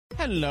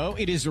Hello,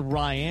 it is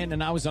Ryan,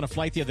 and I was on a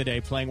flight the other day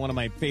playing one of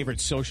my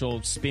favorite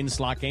social spin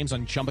slot games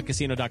on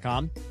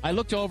ChumbaCasino.com. I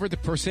looked over at the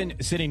person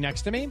sitting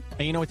next to me, and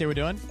you know what they were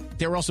doing?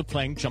 They were also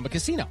playing Chumba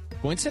Casino.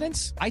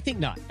 Coincidence? I think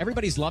not.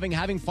 Everybody's loving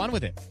having fun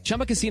with it.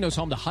 Chumba Casino is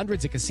home to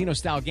hundreds of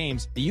casino-style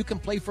games that you can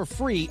play for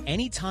free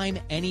anytime,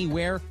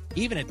 anywhere,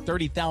 even at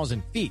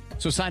 30,000 feet.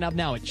 So sign up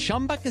now at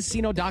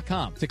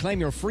ChumbaCasino.com to claim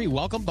your free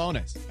welcome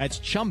bonus. That's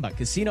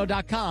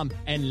ChumbaCasino.com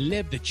and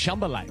live the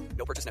Chumba life.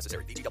 No purchase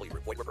necessary. VGW.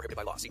 Void where prohibited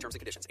by law. See terms and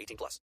conditions.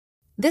 18+.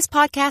 This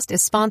podcast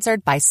is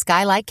sponsored by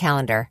Skylight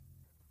Calendar.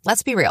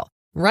 Let's be real.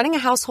 Running a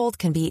household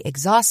can be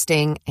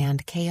exhausting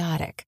and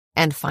chaotic.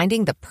 And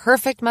finding the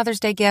perfect Mother's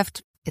Day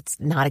gift, it's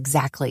not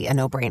exactly a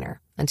no-brainer.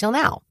 Until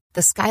now.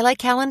 The Skylight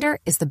Calendar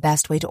is the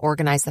best way to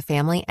organize the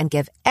family and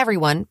give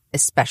everyone,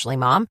 especially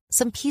mom,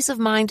 some peace of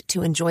mind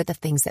to enjoy the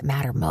things that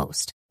matter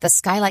most. The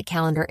Skylight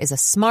Calendar is a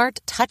smart,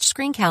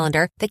 touchscreen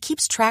calendar that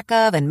keeps track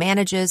of and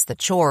manages the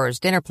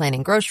chores, dinner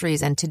planning,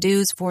 groceries, and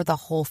to-dos for the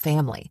whole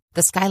family.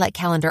 The Skylight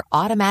Calendar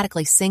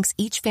automatically syncs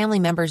each family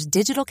member's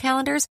digital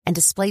calendars and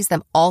displays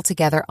them all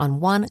together on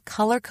one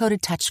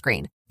color-coded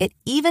touchscreen. It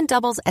even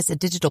doubles as a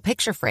digital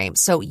picture frame,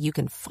 so you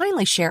can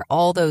finally share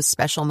all those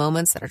special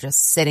moments that are just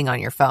sitting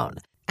on your phone.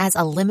 As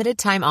a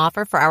limited-time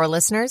offer for our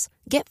listeners,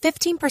 get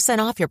 15%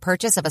 off your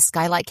purchase of a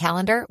Skylight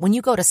Calendar when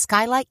you go to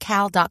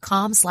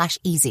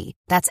skylightcal.com/easy.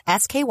 That's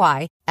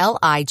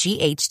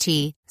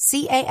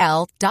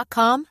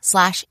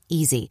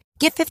SKYLIGHTCAL.com/easy.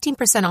 Get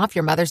 15% off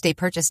your Mother's Day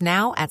purchase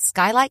now at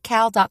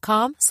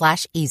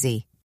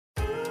skylightcal.com/easy.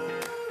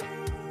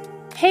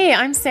 Hey,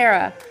 I'm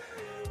Sarah.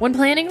 When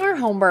planning our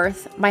home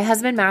birth, my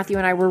husband Matthew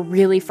and I were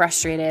really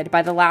frustrated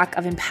by the lack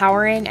of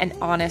empowering and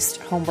honest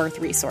home birth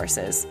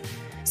resources.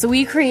 So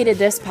we created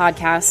this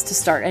podcast to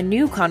start a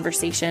new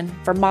conversation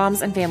for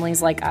moms and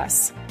families like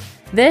us.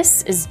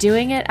 This is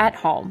Doing It at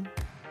Home.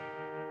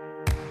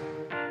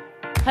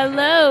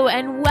 Hello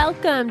and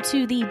welcome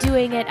to the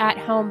Doing It at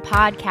Home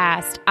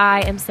podcast.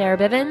 I am Sarah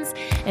Bivens,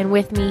 and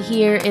with me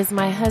here is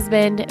my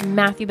husband,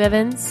 Matthew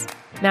Bivens.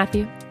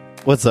 Matthew.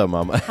 What's up,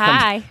 Mom?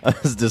 Hi. I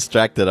was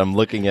distracted. I'm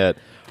looking at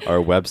our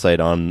website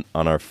on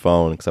our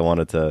phone because I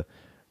wanted to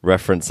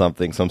reference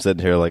something. So I'm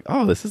sitting here like,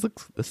 oh, this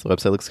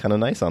website looks kind of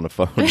nice on the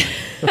phone.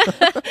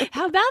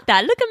 How about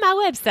that? Look at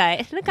my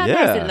website. Look how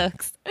nice it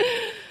looks.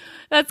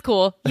 That's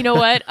cool. You know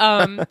what?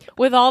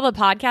 With all the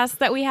podcasts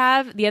that we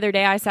have, the other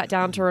day I sat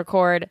down to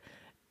record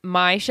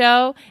my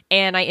show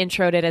and I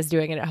introed it as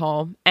Doing It at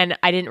Home. And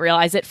I didn't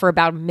realize it for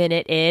about a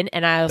minute in.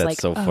 And I was That's like,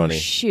 so oh, funny.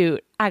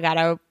 Shoot, I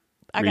gotta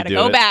Redo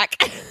go it.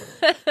 back.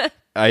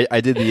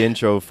 I did the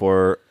intro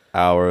for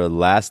our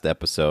last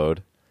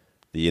episode,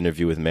 the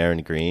interview with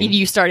Maren Green.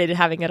 You started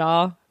having it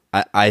all.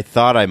 I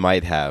thought I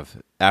might have.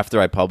 After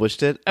I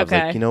published it, I was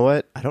Okay. like, you know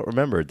what? I don't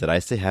remember. Did I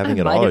say having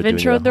it all? Might or have doing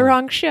it introed at the home?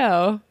 wrong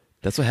show.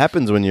 That's what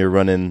happens when you're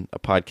running a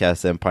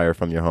podcast empire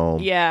from your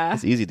home. Yeah.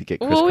 It's easy to get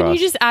crisscrossed. Well, when you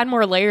just add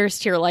more layers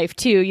to your life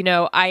too, you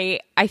know, I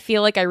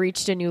feel like I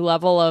reached a new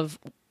level of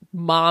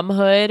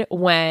momhood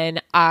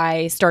when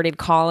I started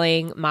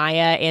calling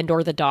Maya and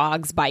or the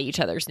dogs by each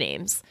other's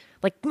names.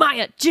 Like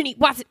Maya, Ginny,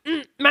 Watson,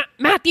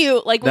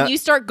 Matthew. Like when Now- you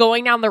start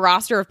going down the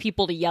roster of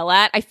people to yell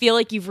at, I feel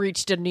like you're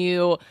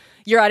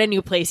at a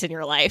new place in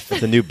your life.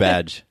 It's a new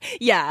badge.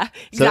 Yeah, So,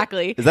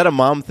 exactly. is that a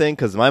mom thing?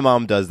 Because my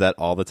mom does that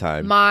all the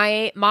time.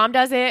 My mom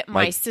does it.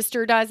 My My-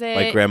 sister does it.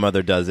 My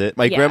grandmother does it.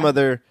 My Yeah.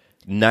 grandmother,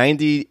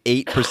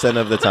 98%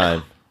 of the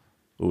time.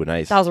 Ooh,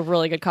 nice. That was a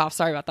really good cough.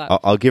 Sorry about that.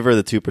 I'll give her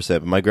the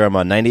 2%. But my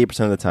grandma,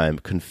 98% of the time,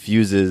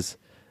 confuses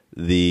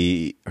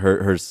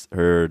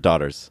her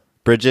daughters,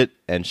 Bridget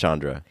and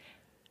Chandra.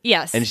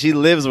 Yes. And she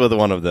lives with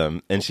one of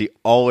them, and she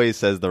always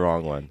says the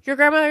wrong one. Your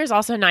grandmother is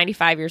also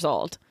 95 years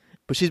old.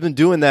 But she's been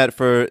doing that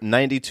for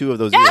 92 of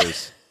those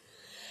years.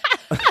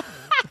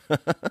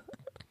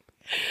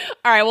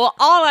 All right. Well,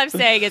 all I'm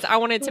saying is I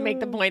wanted to make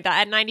the point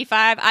that at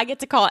 95, I get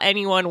to call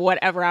anyone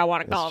whatever I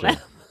want to call them.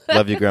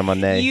 Love you, Grandma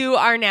Nay. You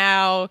are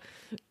now.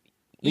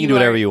 You can do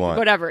whatever you want.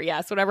 Whatever.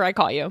 Yes. Whatever I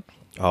call you.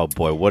 Oh,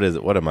 boy. What is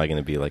it? What am I going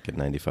to be like at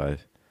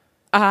 95?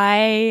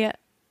 I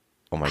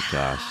Oh, my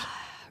gosh.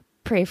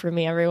 pray for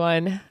me,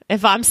 everyone.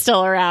 If I'm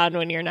still around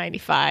when you're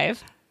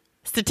 95,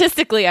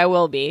 statistically, I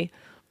will be,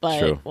 but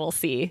True. we'll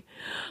see.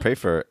 Pray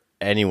for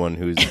anyone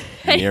who's near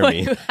Anyone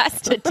me who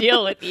has to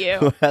deal with you.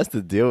 who has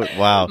to deal with.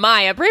 Wow.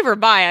 Maya, pray for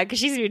Maya because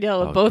she's going to be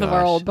dealing with Oh, both of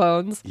our gosh. old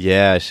bones.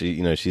 Yeah,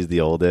 she's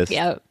the oldest.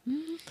 Yeah.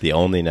 The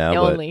only now. The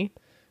but, only.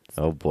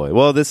 Oh boy.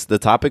 Well, the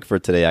topic for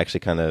today actually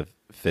kind of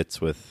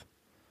fits with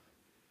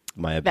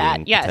Maya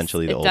being Yes,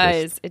 potentially the it oldest.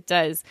 does. It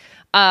does.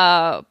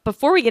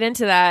 Before we get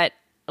into that,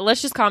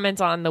 let's just comment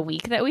on the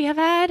week that we have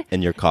had.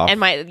 And your cough. And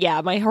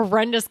my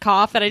horrendous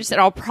cough that I just said.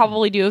 I'll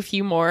probably do a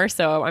few more,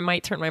 so I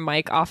might turn my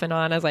mic off and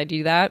on as I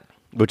do that.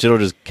 Which it'll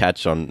just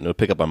it'll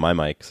pick up on my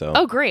mic. So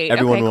Oh, great.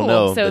 Everyone okay, will cool.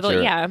 know So that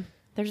you're yeah,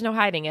 there's no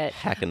hiding it.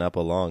 hacking up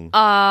along.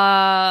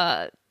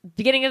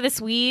 Beginning of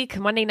this week,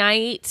 Monday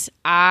night,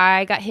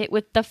 I got hit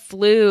with the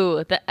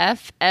flu, the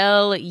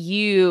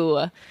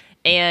FLU,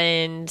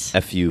 and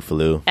FU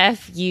flu.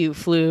 FU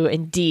flu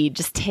indeed.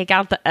 Just take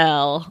out the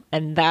L,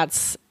 and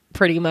that's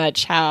pretty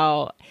much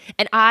how.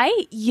 And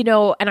I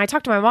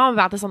talked to my mom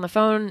about this on the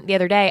phone the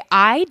other day.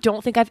 I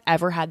don't think I've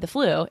ever had the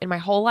flu in my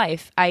whole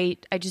life. I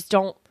just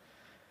don't.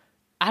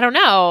 I don't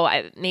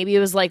know. Maybe it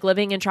was like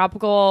living in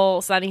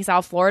tropical sunny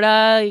South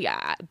Florida,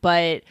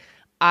 but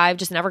I've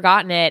just never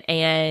gotten it,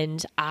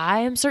 and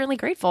I am certainly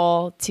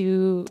grateful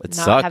to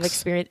not have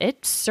experienced.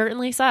 It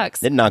certainly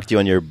sucks. It knocked you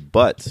on your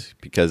butt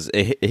because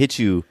it hit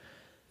you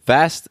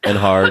fast and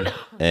hard,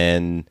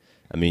 and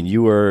I mean,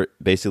 you were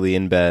basically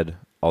in bed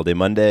all day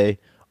Monday,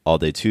 all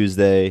day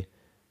Tuesday,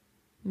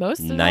 most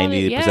of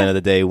 90% of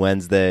the day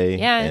Wednesday.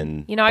 Yeah,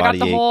 and I got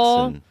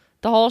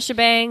the whole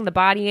shebang, the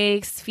body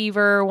aches,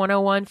 fever,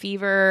 101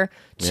 fever,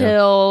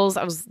 chills.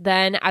 I was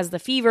then, as the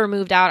fever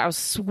moved out, I was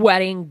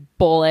sweating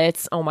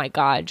bullets. Oh my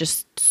God,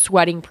 just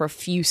sweating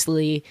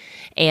profusely.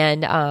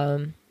 And,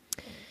 all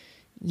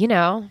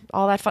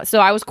that fun. So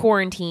I was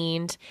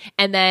quarantined.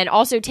 And then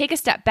also, take a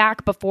step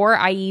back, before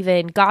I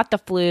even got the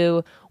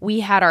flu, we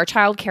had our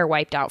childcare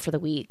wiped out for the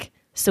week.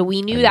 So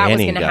we knew that was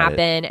going to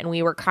happen, and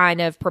we were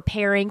kind of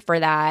preparing for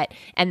that.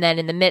 And then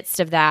in the midst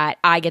of that,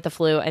 I get the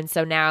flu. And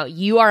so now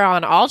you are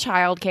on all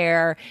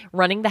childcare,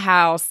 running the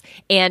house.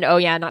 And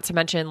not to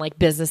mention, like,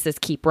 businesses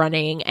keep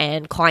running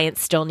and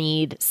clients still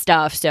need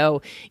stuff.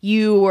 So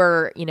you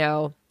were,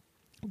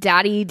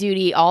 daddy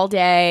duty all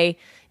day,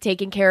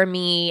 taking care of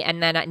me.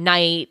 And then at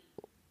night,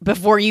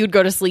 before you'd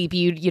go to sleep,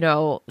 you'd,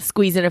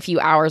 squeeze in a few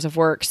hours of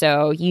work.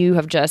 So you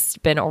have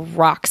just been a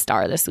rock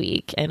star this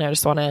week. And I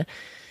just want to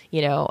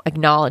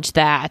acknowledge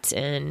that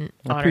and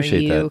honor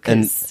you.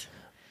 And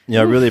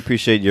I really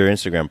appreciate your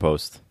Instagram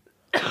post.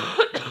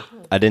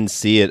 I didn't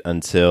see it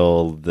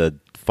until the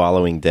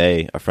following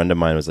day. A friend of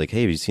mine was like,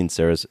 "Hey, have you seen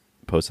Sarah's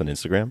post on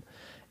Instagram?"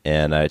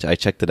 And I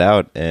checked it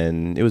out,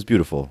 and it was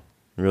beautiful.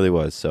 It really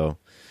was. So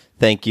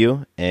thank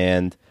you.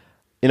 And,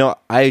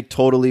 I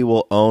totally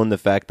will own the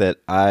fact that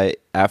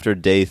after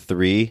day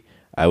 3,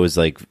 I was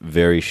like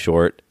very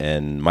short,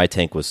 and my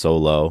tank was so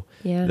low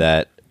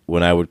that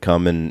when I would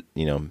come and,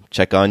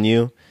 check on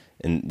you,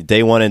 and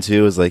day 1 and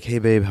 2 was like, "Hey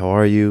babe, how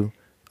are you?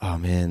 Oh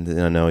man,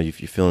 I know you're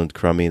feeling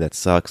crummy. That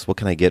sucks. What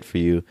can I get for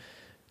you?"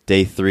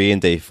 Day 3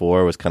 and day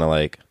 4 was kind of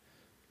like,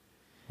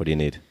 "What do you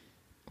need?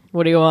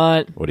 What do you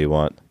want? What do you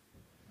want?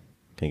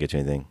 Can I get you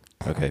anything?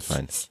 Okay,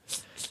 fine."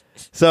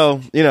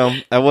 So,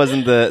 I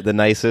wasn't the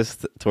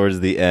nicest towards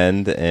the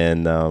end,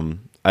 and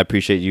I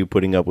appreciate you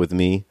putting up with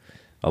me,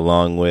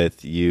 along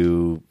with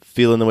you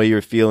feeling the way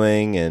you're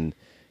feeling, and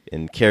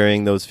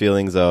carrying those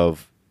feelings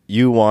of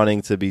you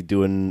wanting to be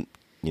doing,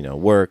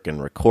 work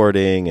and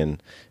recording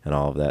and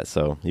all of that.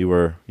 So you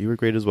were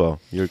great as well.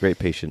 You were a great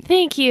patient.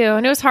 Thank you.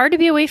 And it was hard to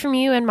be away from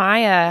you and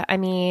Maya. I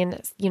mean,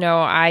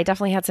 I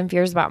definitely had some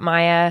fears about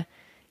Maya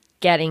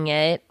getting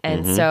it.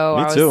 And so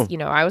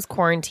I was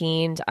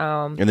quarantined.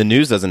 And the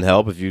news doesn't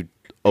help. If you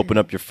open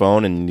up your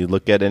phone and you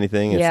look at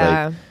anything, it's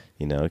like,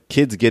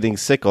 kids getting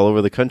sick all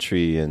over the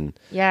country, and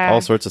all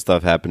sorts of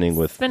stuff happening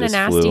with this flu. It's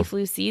been a nasty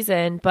flu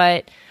season,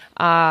 but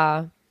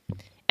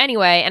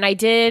anyway, and I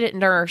did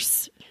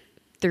nurse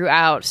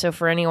throughout. So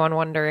for anyone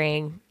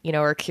wondering,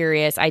 or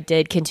curious, I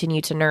did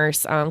continue to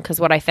nurse because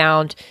what I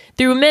found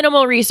through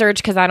minimal research,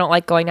 because I don't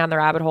like going down the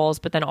rabbit holes,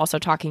 but then also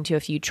talking to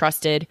a few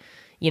trusted,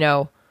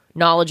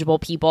 knowledgeable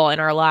people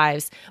in our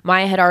lives,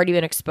 Maya had already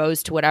been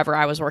exposed to whatever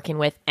I was working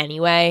with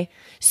anyway.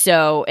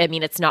 So, I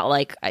mean, it's not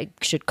like I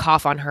should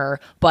cough on her,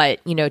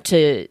 but,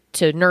 to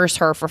nurse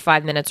her for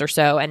 5 minutes or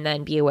so and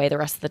then be away the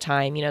rest of the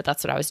time,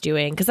 that's what I was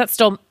doing, because that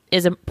still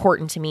is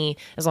important to me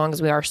as long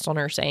as we are still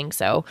nursing.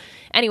 So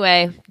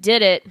anyway,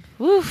 did it.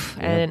 Woof,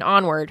 and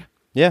onward.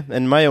 Yeah,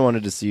 and Maya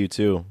wanted to see you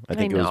too. I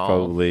think it was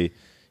probably...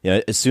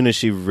 as soon as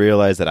she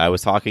realized that I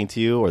was talking to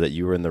you or that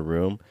you were in the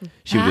room,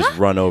 she would just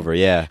run over.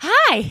 Yeah.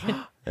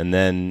 Hi. And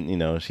then,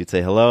 she'd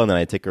say hello, and then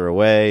I'd take her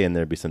away, and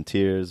there'd be some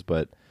tears.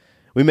 But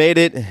we made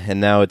it, and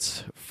now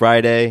it's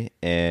Friday,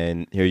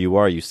 and here you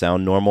are. You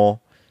sound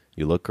normal.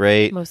 You look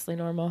great. Mostly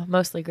normal.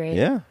 Mostly great.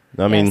 Yeah.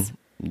 I mean,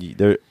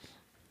 their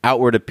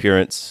outward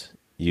appearance,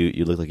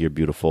 you look like your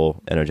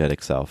beautiful,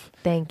 energetic self.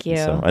 Thank you.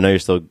 So I know you're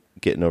still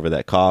getting over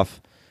that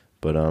cough.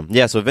 But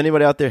so if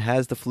anybody out there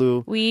has the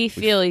flu, we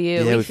feel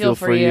you. Yeah, we feel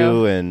for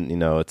you, and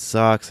it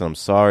sucks, and I'm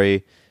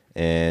sorry,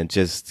 and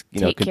just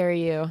take care of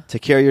you.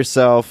 Take care of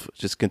yourself.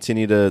 Just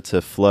continue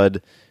to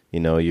flood,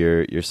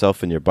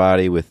 yourself and your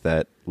body with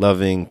that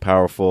loving,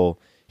 powerful,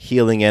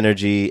 healing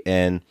energy.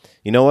 And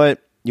you know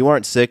what? You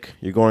aren't sick.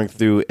 You're going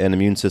through an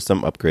immune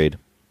system upgrade.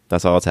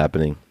 That's all that's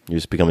happening. You're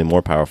just becoming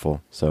more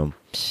powerful. So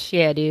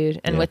yeah, dude.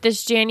 And with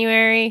this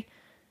January,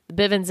 the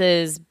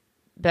Bivenses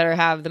better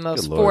have the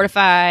most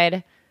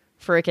fortified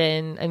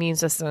freaking immune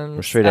system.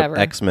 We're straight up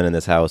X-Men in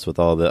this house with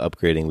all the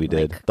upgrading we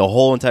did. The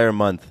whole entire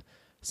month,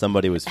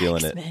 somebody was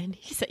feeling X-Men.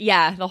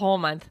 Yeah, the whole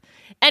month.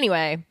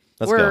 Anyway,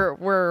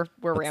 we're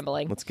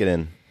rambling. Let's get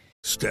in.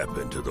 Step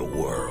into the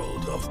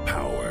world of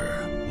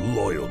power,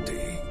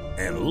 loyalty,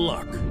 and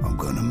luck. I'm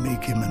gonna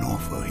make him an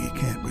offer he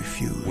can't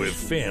refuse. With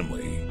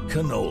family,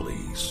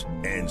 cannolis,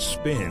 and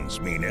spins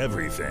mean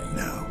everything.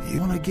 Now, you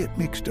wanna get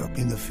mixed up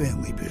in the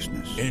family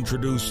business.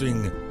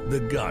 Introducing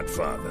The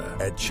Godfather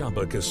at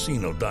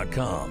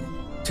ChumbaCasino.com.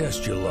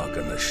 Test your luck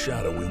in the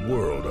shadowy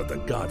world of The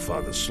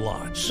Godfather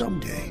slot.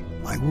 Someday,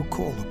 I will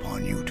call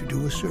upon you to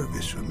do a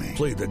service for me.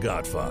 Play The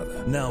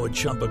Godfather, now at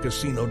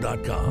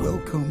ChumbaCasino.com.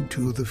 Welcome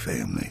to the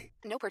family.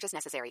 No purchase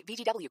necessary.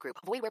 VGW Group.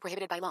 Void where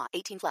prohibited by law.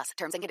 18 plus.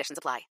 Terms and conditions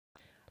apply.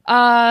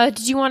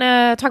 Did you want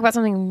to talk about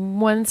something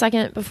 1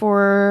 second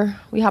before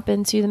we hop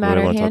into the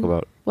matter What at do you hand?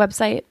 wanna talk about?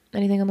 Website?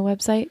 Anything on the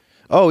website?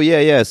 Oh,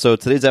 yeah. So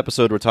today's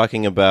episode, we're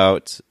talking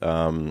about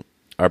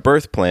our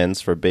birth plans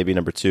for baby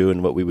number 2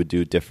 and what we would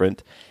do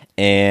different.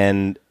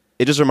 And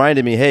it just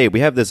reminded me, hey, we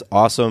have this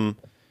awesome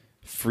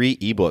free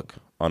ebook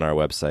on our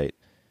website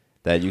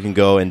that you can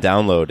go and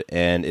download.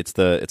 And it's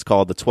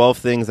called The 12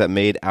 Things That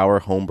Made Our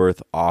Home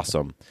Birth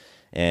Awesome.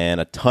 And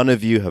a ton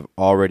of you have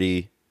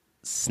already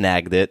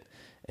snagged it.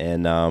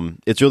 And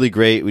it's really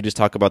great. We just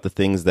talk about the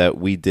things that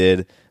we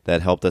did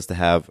that helped us to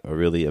have a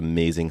really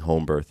amazing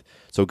home birth.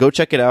 So go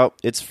check it out.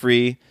 It's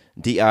free,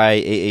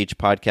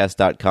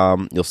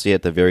 diahpodcast.com. You'll see it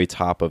at the very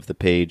top of the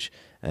page.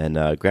 And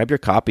grab your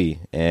copy.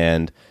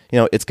 And,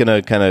 it's going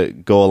to kind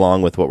of go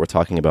along with what we're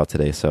talking about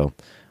today. So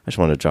I just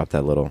wanted to drop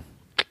that little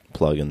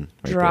plug in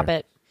right Drop there.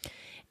 it.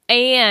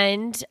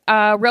 And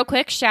real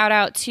quick, shout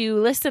out to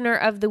Listener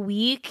of the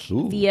Week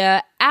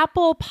via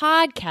Apple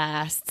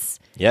Podcasts.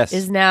 Yes.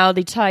 Is now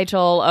the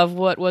title of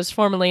what was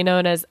formerly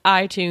known as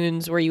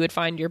iTunes, where you would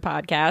find your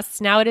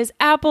podcasts. Now it is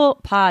Apple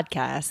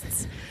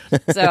Podcasts.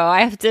 So I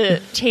have to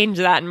change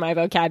that in my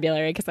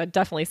vocabulary because I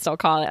definitely still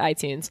call it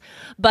iTunes.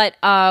 But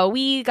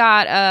we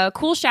got a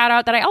cool shout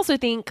out that I also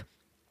think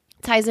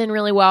ties in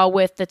really well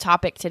with the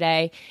topic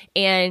today.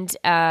 And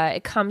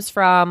it comes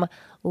from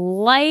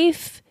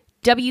Life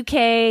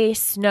WK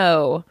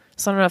Snow.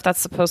 So I don't know if that's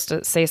supposed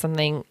to say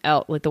something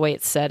else, like the way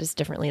it's said is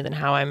differently than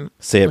how I'm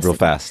Say it real listening.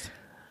 fast.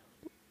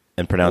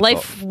 And pronounce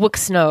Life Wick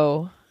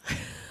Snow.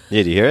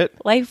 Yeah, do you hear it?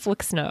 Life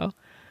Wick Snow.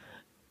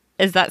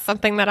 Is that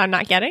something that I'm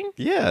not getting?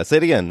 Yeah, say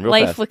it again real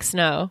Life fast. Wick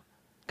Snow.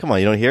 Come on,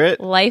 you don't hear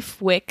it?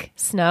 Life Wick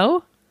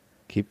Snow.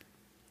 Keep.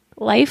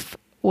 Life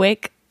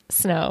Wick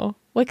Snow.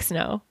 Wick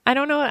Snow. I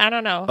don't know.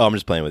 Oh, I'm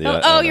just playing with you. I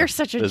don't Oh, know. you're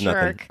such a There's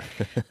nothing. jerk.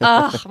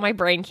 Ugh, my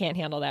brain can't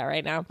handle that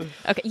right now.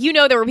 Okay.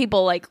 There were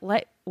people like,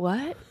 what?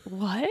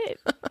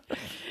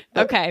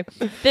 Okay.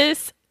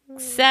 This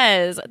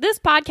says, this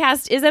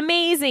podcast is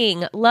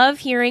amazing. Love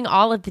hearing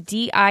all of the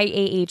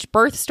DIAH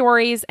birth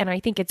stories. And I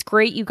think it's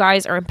great you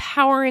guys are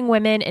empowering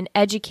women and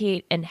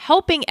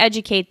helping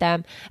educate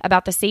them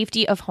about the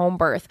safety of home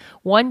birth.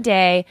 One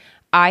day,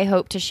 I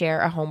hope to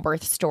share a home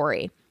birth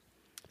story.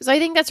 So I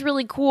think that's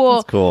really cool.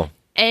 That's cool.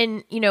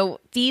 And,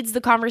 feeds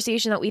the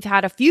conversation that we've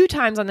had a few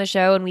times on the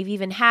show. And we've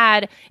even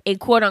had a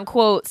quote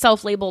unquote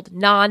self-labeled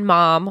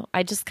non-mom.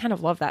 I just kind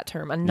of love that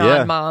term, a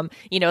non-mom.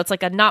 It's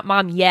like a not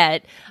mom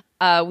yet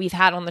we've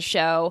had on the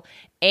show.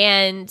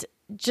 And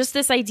just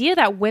this idea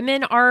that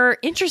women are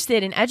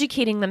interested in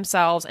educating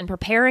themselves and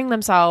preparing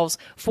themselves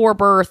for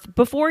birth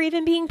before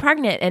even being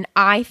pregnant. And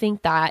I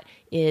think that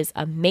is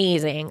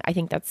amazing. I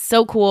think that's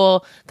so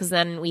cool because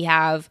then we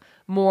have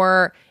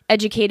more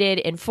educated,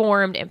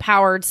 informed,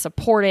 empowered,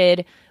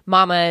 supported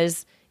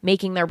mamas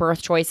making their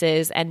birth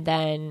choices. And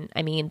then,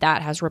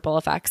 that has ripple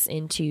effects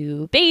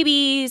into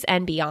babies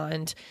and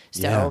beyond.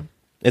 So, Yeah.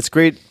 It's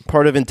great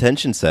part of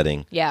intention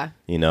setting. yeah.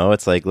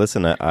 It's like,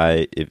 listen,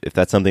 if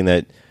that's something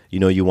that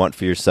you want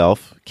for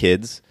yourself,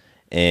 kids,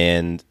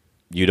 and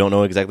you don't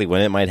know exactly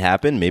when it might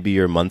happen, maybe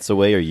you're months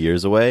away or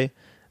years away.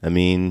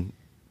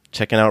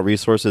 Checking out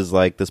resources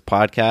like this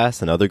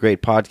podcast and other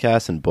great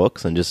podcasts and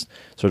books and just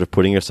sort of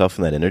putting yourself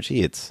in that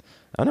energy, it's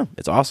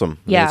awesome.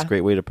 Yeah. It's a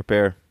great way to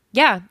prepare.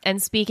 Yeah.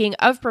 And speaking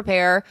of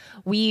prepare,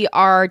 we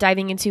are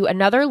diving into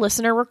another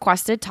listener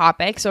requested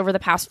topic. So over the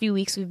past few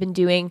weeks, we've been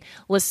doing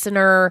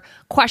listener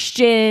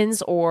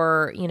questions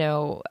or,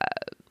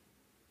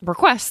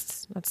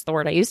 requests. That's the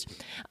word I used.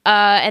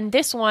 And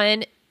this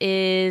one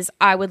is,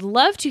 I would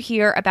love to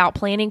hear about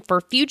planning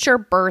for future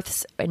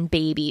births and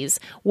babies.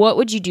 What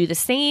would you do the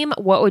same?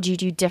 What would you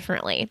do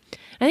differently?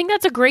 I think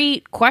that's a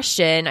great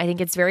question. I think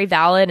it's very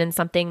valid and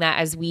something that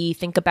as we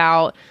think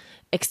about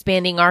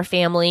expanding our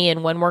family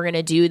and when we're going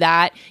to do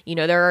that,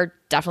 there are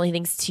definitely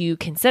things to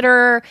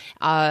consider,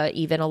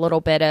 even a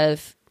little bit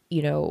of,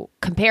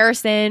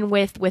 comparison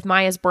with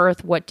Maya's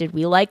birth. What did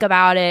we like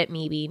about it?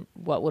 Maybe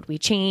what would we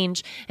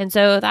change? And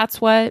so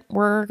that's what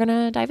we're going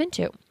to dive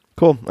into.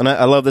 Cool. And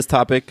I love this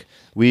topic.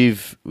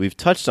 We've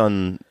touched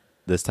on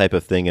this type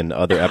of thing in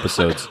other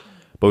episodes,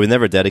 but we've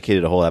never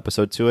dedicated a whole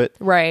episode to it.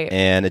 Right.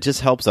 And it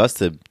just helps us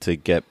to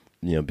get,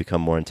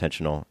 become more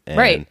intentional and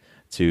Right.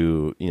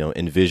 to,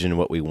 envision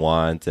what we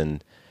want.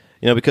 And,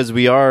 because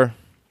we are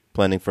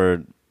planning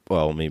for,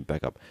 well, let me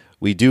back up.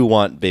 We do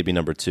want baby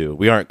number 2.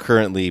 We aren't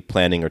currently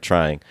planning or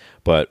trying,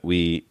 but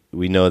we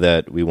know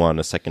that we want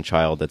a second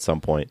child at some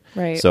point.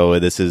 Right. So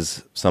this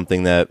is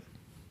something that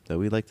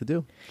we like to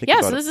do. Think Yeah,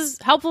 about so it. this is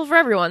helpful for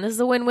everyone. This is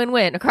a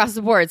win-win-win across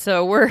the board.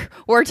 So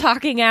we're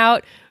talking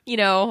out,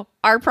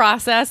 our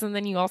process, and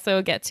then you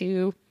also get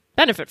to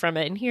benefit from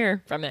it and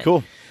hear from it.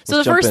 Cool. So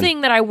Let's the jump first in.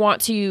 thing that I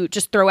want to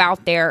just throw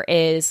out there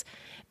is,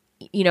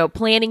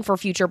 planning for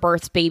future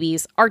births,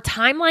 babies. Our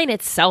timeline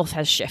itself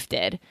has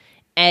shifted.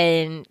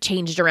 and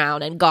changed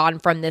around and gone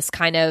from this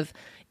kind of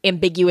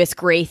ambiguous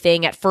gray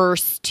thing at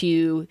first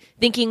to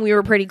thinking we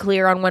were pretty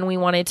clear on when we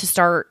wanted to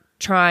start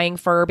trying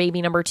for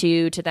baby number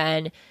 2 to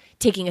then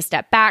taking a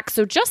step back.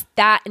 So just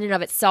that in and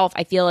of itself,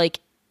 I feel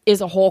like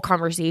is a whole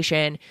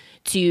conversation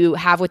to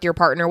have with your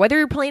partner, whether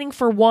you're planning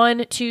for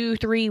 1, 2,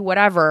 3,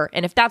 whatever.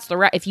 And if that's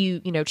if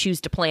you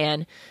choose to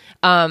plan,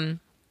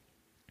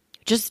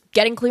 just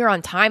getting clear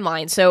on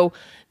timeline. So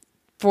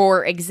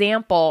for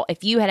example,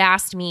 if you had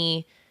asked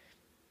me,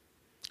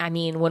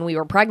 when we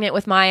were pregnant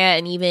with Maya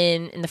and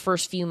even in the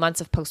first few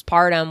months of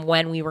postpartum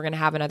when we were going to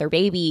have another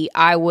baby,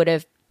 I would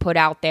have put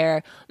out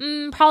there,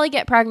 probably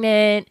get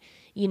pregnant,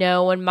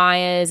 when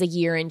Maya is a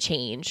year and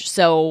change.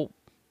 So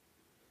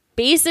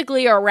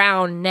basically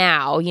around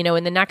now,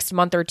 in the next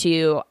month or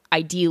two,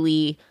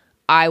 ideally,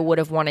 I would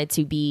have wanted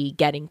to be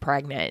getting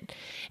pregnant.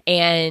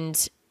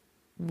 And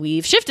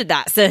we've shifted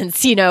that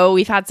since,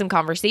 we've had some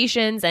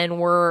conversations and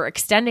we're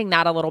extending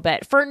that a little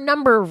bit for a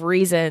number of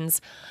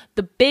reasons.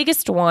 The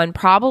biggest one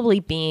probably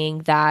being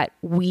that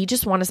we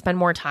just want to spend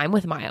more time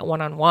with Maya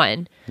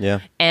one-on-one. Yeah.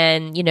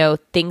 And,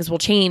 things will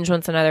change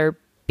once another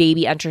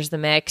baby enters the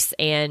mix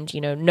and,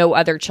 no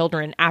other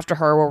children after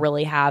her will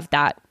really have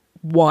that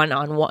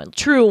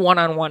true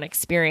one-on-one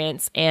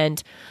experience.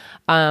 And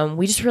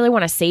we just really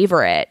want to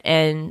savor it.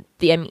 And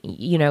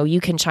you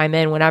can chime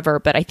in whenever,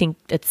 but I think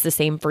it's the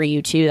same for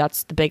you too.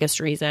 That's the biggest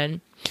reason.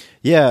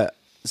 Yeah.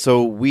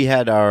 So we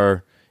had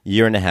our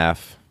 1.5 year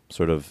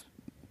sort of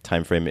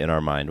time frame in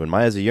our mind. When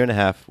Maya's 1.5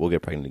 years, we'll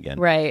get pregnant again.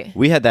 Right.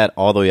 We had that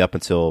all the way up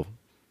until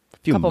a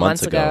few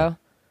months ago.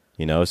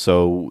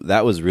 So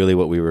that was really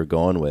what we were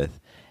going with.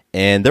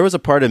 And there was a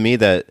part of me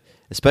that,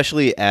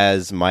 especially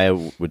as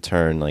Maya would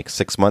turn like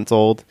 6 months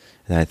old,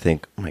 and I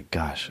think, oh my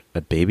gosh,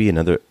 a baby,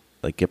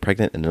 get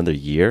pregnant in another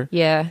year?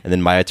 Yeah. And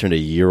then Maya turned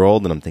 1 year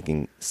old, and I'm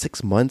thinking,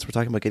 6 months? We're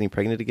talking about getting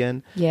pregnant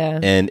again? Yeah.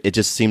 And it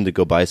just seemed to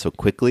go by so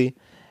quickly.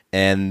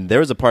 And there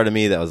was a part of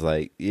me that was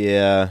like,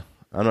 yeah,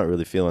 I'm not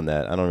really feeling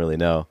that. I don't really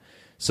know.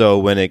 So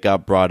when it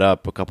got brought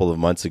up a couple of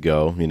months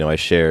ago, I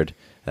shared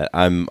that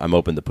I'm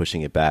open to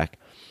pushing it back.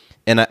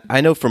 And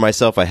I know for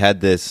myself, I had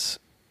this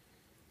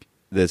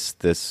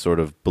sort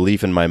of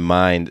belief in my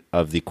mind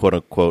of the quote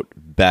unquote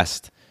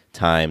best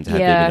time to have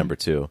baby number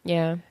 2.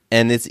 Yeah.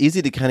 And it's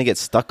easy to kind of get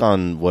stuck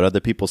on what other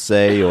people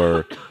say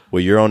or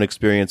what your own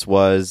experience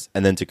was,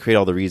 and then to create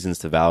all the reasons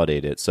to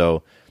validate it.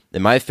 So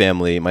in my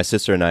family, my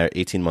sister and I are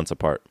 18 months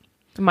apart.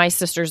 My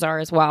sisters are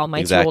as well.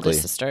 My two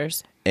oldest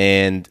sisters.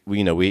 And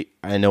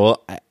I know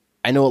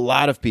a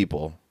lot of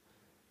people.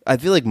 I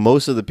feel like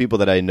most of the people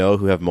that I know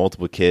who have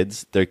multiple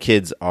kids, their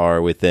kids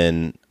are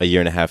within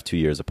 1.5 years, 2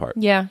 years apart.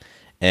 Yeah.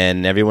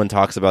 And everyone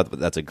talks about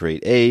that's a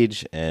great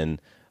age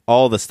and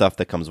all the stuff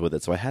that comes with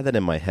it. So I had that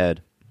in my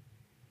head.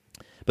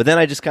 But then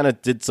I just kind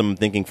of did some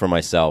thinking for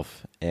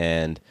myself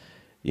and,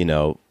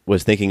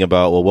 was thinking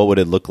about, well, what would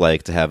it look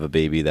like to have a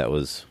baby that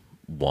was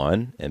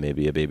 1 and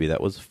maybe a baby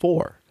that was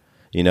 4,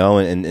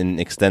 and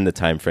extend the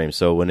time frame.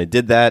 So when I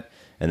did that,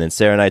 and then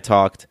Sarah and I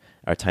talked,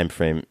 our time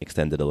frame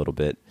extended a little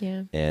bit.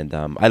 Yeah. And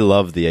I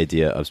love the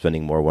idea of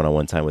spending more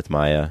one-on-one time with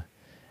Maya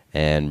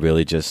and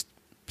really just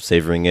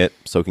savoring it,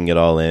 soaking it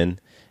all in.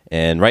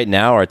 And right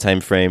now, our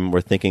time frame,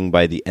 we're thinking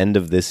by the end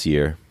of this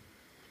year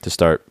to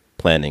start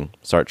planning,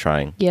 start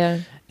trying.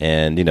 Yeah.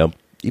 And,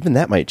 even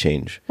that might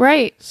change.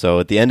 Right. So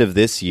at the end of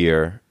this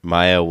year,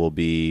 Maya will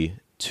be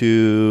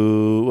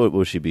 2, what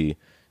will she be?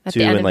 At 2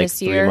 the end in of like this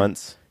 3 year?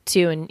 months?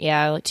 2 in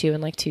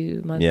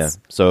 2 months. Yeah.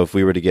 So if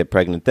we were to get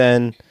pregnant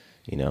then,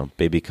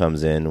 baby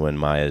comes in when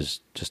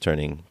Maya's just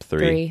turning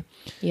 3.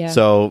 Yeah.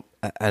 So,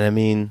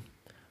 and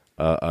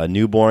a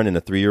newborn and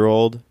a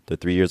 3-year-old, they're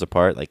 3 years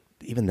apart, like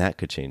even that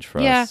could change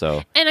for us.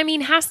 So,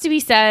 and has to be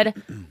said,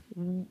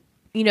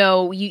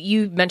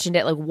 you mentioned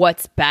it, like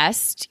what's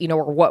best,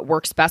 or what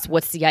works best.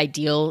 What's the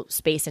ideal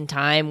space and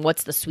time?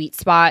 What's the sweet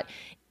spot?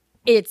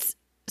 It's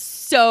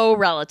so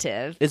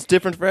relative. It's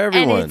different for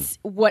everyone. And it's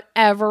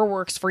whatever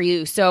works for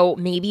you. So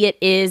maybe it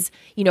is,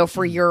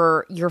 for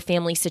your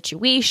family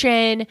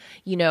situation,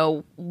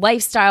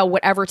 lifestyle,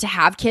 whatever, to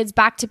have kids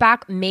back to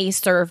back may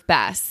serve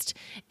best.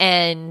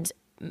 And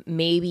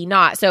maybe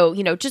not. So,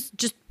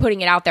 just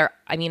putting it out there.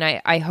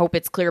 I hope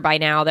it's clear by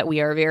now that we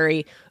are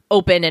very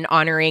open and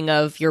honoring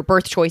of your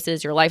birth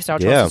choices, your lifestyle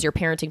choices, your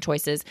parenting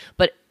choices.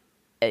 But,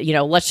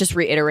 let's just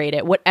reiterate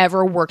it.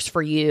 Whatever works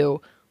for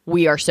you,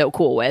 we are so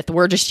cool with.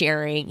 We're just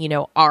sharing,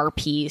 our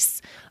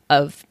piece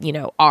of,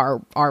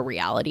 our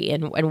reality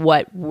and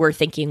what we're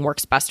thinking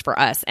works best for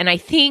us. And I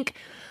think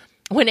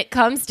when it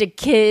comes to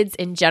kids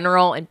in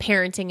general and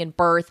parenting and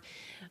birth,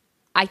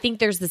 I think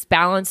there's this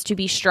balance to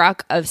be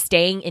struck of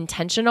staying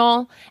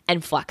intentional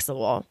and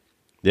flexible.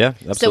 Yeah,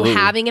 absolutely. So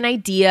having an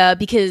idea,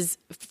 because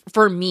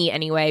for me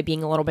anyway,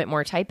 being a little bit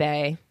more type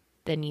A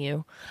than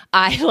you,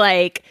 I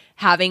like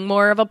having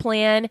more of a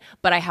plan,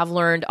 but I have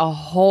learned a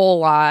whole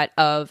lot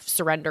of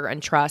surrender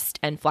and trust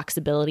and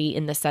flexibility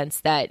in the sense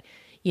that,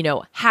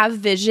 have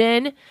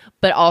vision,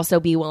 but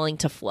also be willing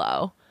to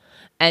flow.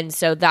 And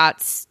so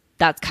that's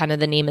kind of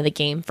the name of the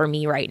game for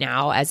me right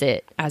now as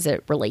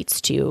it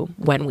relates to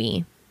when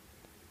we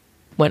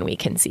when we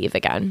conceive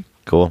again.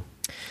 Cool.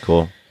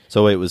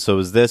 So wait, was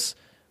this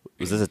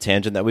a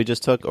tangent that we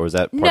just took, or was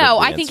that part No,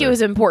 of the I think answer? it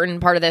was an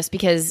important part of this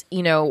because,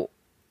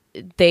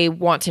 they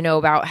want to know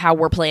about how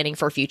we're planning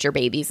for future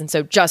babies. And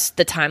so just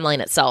the timeline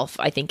itself,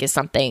 I think, is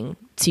something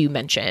to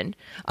mention.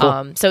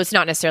 Cool. So it's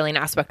not necessarily an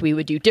aspect we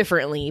would do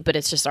differently, but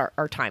it's just our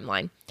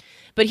timeline.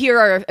 But here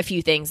are a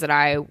few things that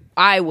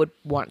I would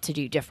want to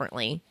do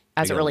differently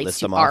as it Are you gonna relates list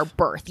to them our off?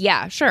 birth.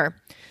 Yeah, sure.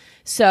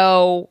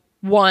 So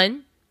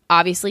 1,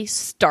 obviously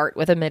start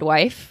with a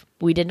midwife.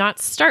 We did not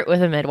start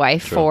with a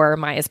midwife for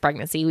Maya's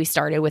pregnancy. We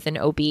started with an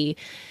OB.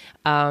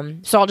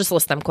 So I'll just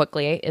list them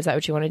quickly. Is that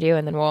what you want to do?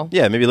 And then we'll...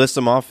 Yeah, maybe list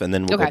them off, and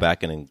then we'll Okay. go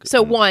back and...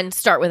 So 1,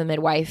 start with a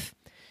midwife.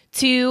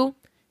 2,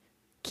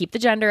 keep the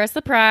gender a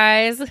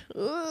surprise.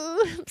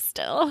 Ooh,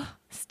 still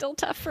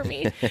tough for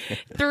me.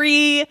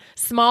 3,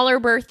 smaller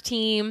birth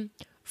team.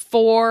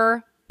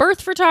 4,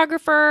 birth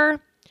photographer.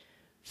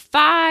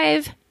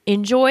 5,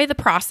 enjoy the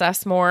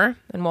process more.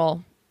 And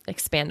we'll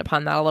expand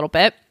upon that a little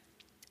bit.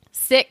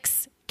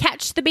 6,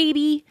 catch the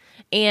baby.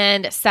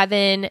 And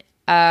 7,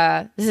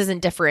 this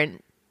isn't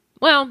different.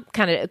 Well,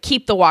 kind of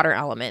keep the water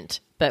element,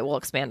 but we'll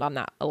expand on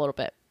that a little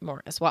bit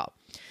more as well.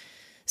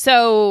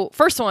 So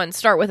first one,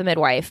 start with a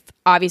midwife.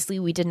 Obviously,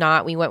 we did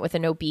not. We went with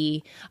an OB.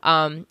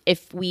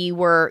 If we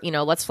were,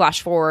 let's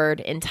flash forward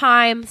in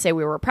time, say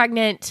we were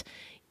pregnant,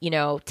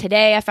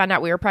 today I found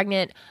out we were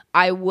pregnant,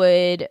 I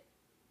would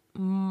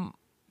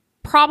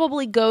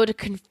probably go to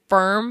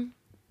confirm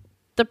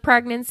the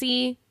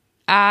pregnancy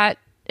at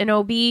an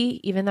OB,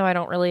 even though I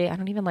don't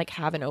even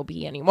have an OB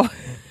anymore.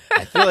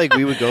 I feel like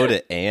we would go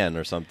to Anne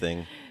or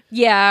something.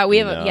 Yeah, we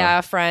have No.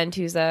 a friend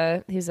who's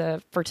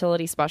a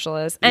fertility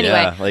specialist.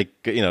 Anyway,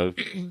 Yeah,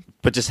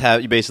 but just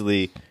you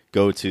basically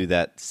go to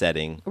that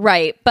setting.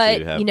 right. But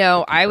to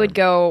have I would confirmed.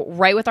 go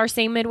right with our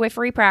same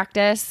midwifery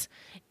practice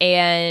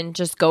and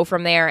just go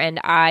from there. And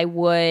I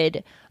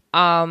would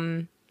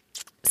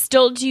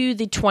still do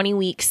the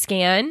 20-week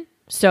scan.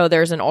 So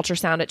there's an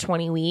ultrasound at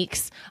 20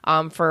 weeks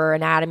for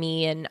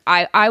anatomy. And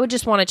I would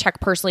just want to check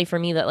personally for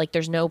me that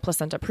there's no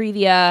placenta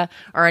previa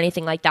or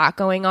anything like that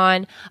going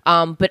on.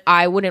 But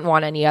I wouldn't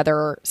want any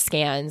other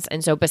scans.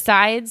 And so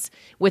besides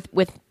with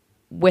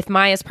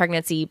Maya's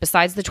pregnancy,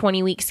 besides the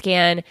 20-week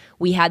scan,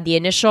 we had the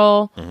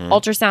initial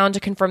ultrasound to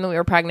confirm that we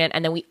were pregnant.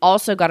 And then we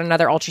also got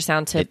another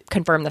ultrasound to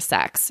confirm the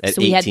sex. At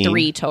So we had 18?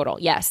 3 total.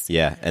 Yes.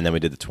 Yeah, and then we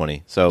did the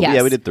 20. So Yes.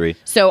 yeah, we did 3.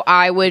 So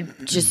I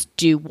would just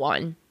do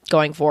 1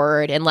 going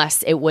forward,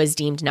 unless it was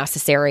deemed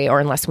necessary or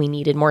unless we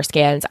needed more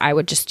scans. I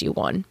would just do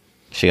 1.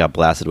 She got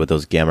blasted with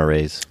those gamma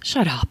rays,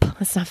 Shut up.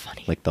 That's not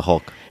funny. like the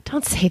Hulk.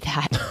 Don't say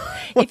that.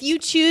 If you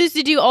choose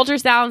to do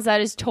ultrasounds, that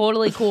is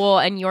totally cool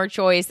and your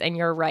choice and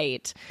you're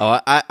right.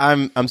 Oh,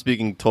 I'm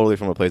speaking totally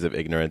from a place of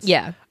ignorance.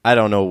 Yeah. I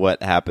don't know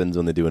what happens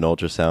when they do an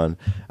ultrasound.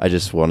 I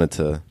just wanted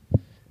to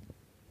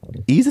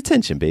ease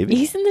attention, baby.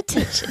 Easing the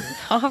tension.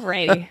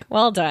 Alrighty.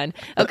 Well done.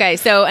 Okay.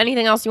 So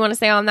anything else you want to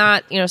say on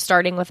that?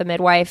 Starting with a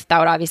midwife, that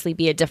would obviously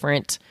be a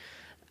different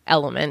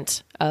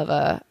element of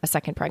a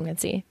second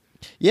pregnancy.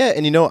 Yeah,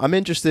 and I'm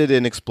interested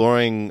in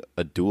exploring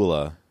a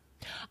doula.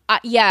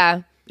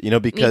 Yeah.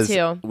 Because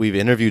too. we've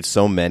interviewed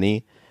so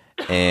many,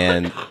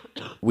 and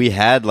we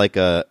had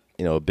a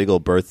big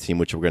old birth team,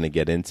 which we're going to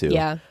get into.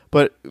 Yeah.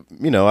 But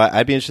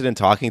I'd be interested in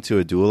talking to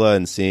a doula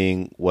and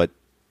seeing what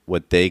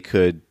they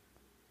could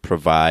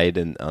provide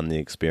on the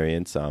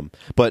experience.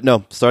 But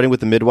no, starting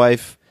with the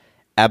midwife,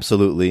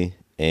 absolutely,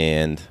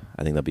 and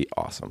I think that'll be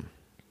awesome.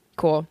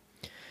 Cool.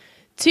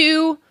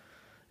 2,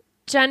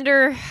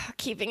 gender,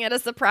 keeping it a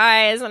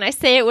surprise. And I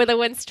say it with a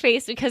winced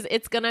face because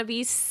it's going to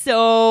be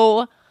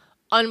so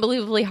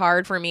unbelievably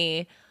hard for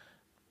me.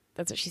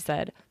 That's what she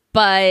said.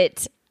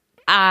 But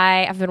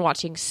I've been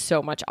watching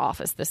so much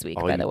Office this week,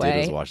 All by you the did way.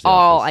 was watch The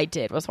All Office. I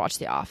did was watch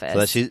The Office. So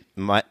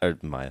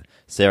that Maya,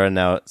 Sarah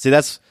now. See,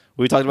 that's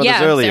we talked about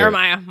this earlier.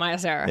 Sarah Maya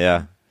Sarah.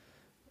 Yeah,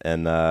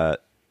 and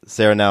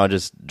Sarah now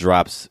just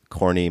drops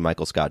corny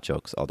Michael Scott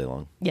jokes all day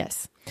long.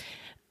 Yes.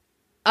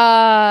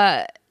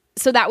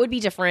 So that would be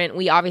different.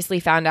 We obviously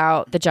found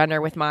out the gender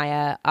with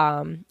Maya.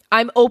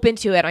 I'm open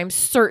to it. I'm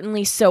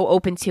certainly so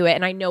open to it.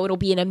 And I know it'll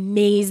be an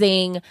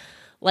amazing,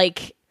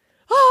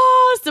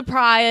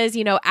 surprise,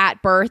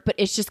 at birth, but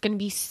it's just going to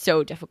be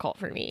so difficult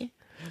for me.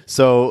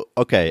 So,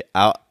 okay,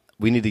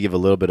 we need to give a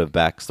little bit of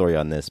backstory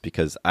on this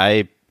because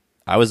I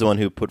was the one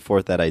who put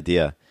forth that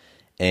idea,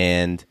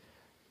 and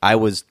I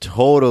was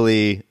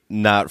totally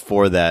not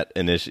for that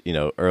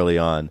early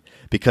on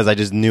because I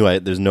just knew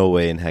there's no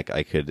way in heck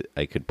I could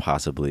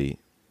possibly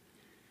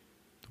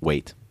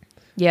wait.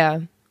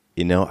 Yeah.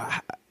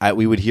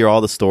 We would hear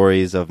all the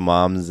stories of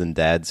moms and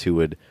dads who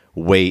would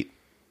wait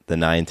the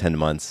 9-10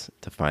 months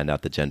to find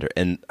out the gender,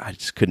 and I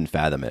just couldn't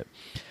fathom it.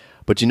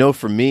 But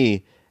for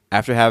me,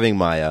 after having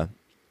Maya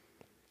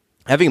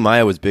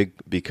was big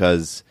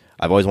because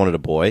I've always wanted a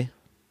boy,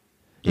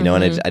 and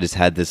I just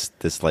had this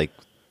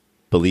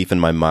belief in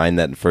my mind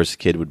that the first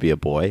kid would be a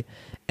boy,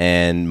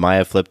 and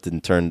Maya flipped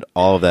and turned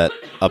all of that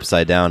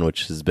upside down,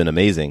 which has been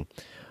amazing.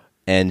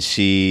 And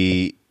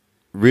she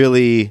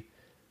really,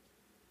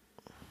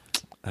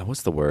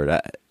 what's the word?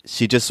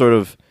 she just sort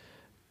of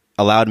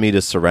allowed me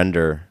to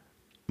surrender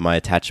my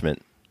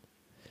attachment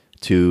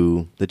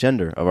to the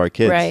gender of our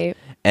kids. Right.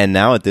 And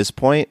now at this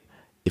point,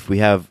 if we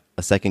have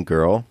a second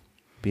girl,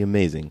 it'd be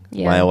amazing.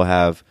 Yeah. Maya will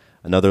have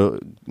another,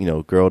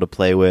 girl to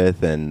play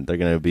with, and they're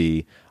going to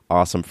be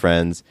awesome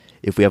friends.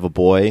 If we have a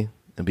boy,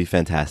 it'd be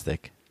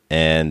fantastic.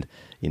 And,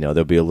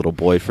 there'll be a little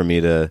boy for me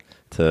to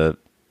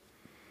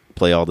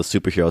play all the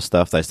superhero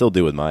stuff that I still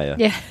do with Maya.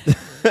 Yeah.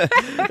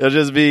 It'll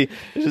just be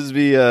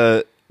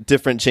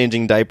different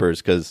changing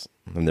diapers, because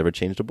I've never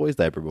changed a boy's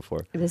diaper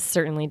before. This is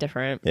certainly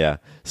different. Yeah.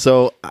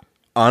 So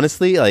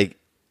honestly, like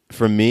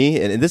for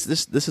me, and this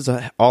has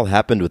all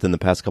happened within the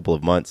past couple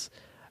of months,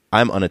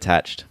 I'm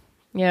unattached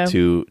Yeah.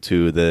 to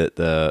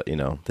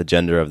the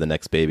gender of the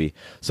next baby.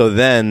 So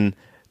then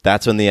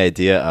that's when the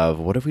idea of,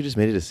 what if we just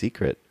made it a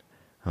secret?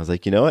 I was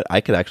like, you know what?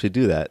 I could actually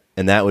do that,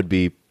 and that would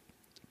be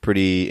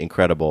pretty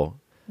incredible.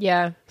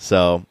 Yeah.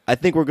 So I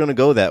think we're going to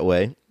go that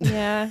way.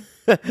 Yeah.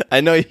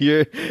 I know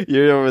you're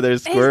over there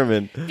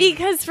squirming.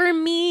 Because for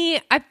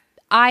me,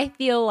 I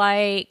feel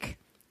like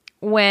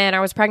when I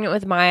was pregnant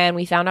with Maya and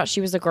we found out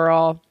she was a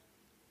girl,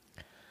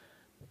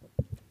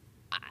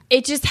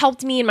 it just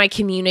helped me in my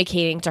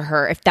communicating to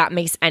her, if that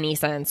makes any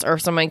sense, or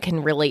if someone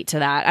can relate to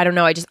that. I don't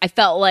know. I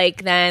felt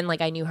like then,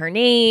 like, I knew her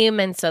name,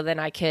 and so then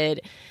I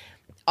could,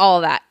 all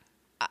of that.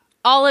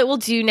 All it will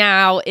do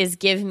now is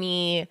give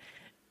me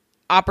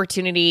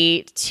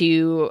opportunity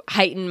to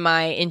heighten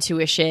my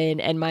intuition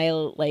and my,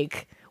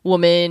 like,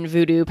 woman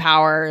voodoo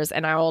powers,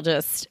 and I'll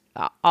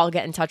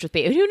get in touch with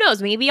baby. Who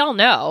knows? Maybe I'll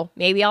know.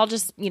 Maybe I'll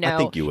just, I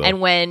think you will. And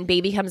when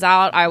baby comes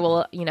out, I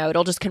will,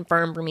 it'll just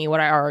confirm for me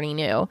what I already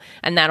knew,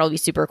 and that'll be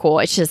super cool.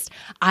 It's just,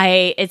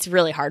 it's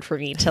really hard for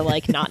me to,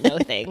 like, not know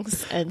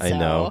things, and I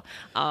so,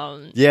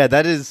 know. Yeah,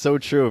 that is so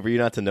true for you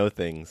not to know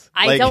things.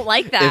 I don't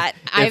like that.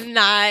 if I'm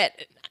not.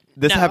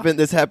 This No.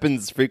 This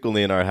happens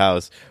frequently in our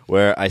house,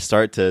 where I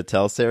start to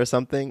tell Sarah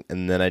something,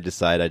 and then I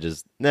decide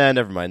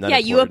never mind. Not Yeah,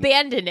 important. you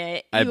abandon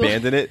it. I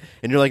abandon it,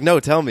 and you're like,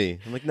 no, tell me.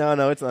 I'm like,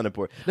 no, it's not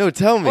important. No,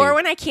 tell me. Or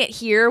when I can't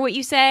hear what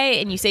you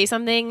say, and you say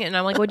something, and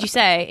I'm like, what'd you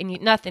say?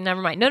 And nothing,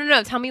 never mind.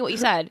 No, tell me what you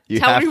said. You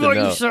tell have me to what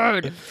know. you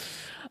said.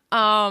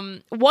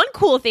 One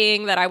cool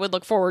thing that I would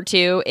look forward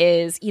to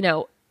is,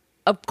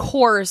 of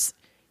course,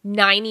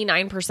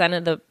 99%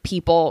 of the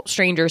people,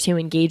 strangers who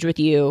engage with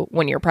you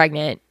when you're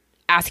pregnant,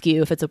 ask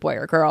you if it's a boy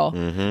or girl.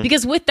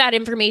 Because with that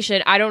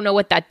information, I don't know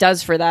what that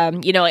does for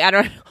them. I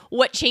don't know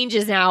what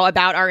changes now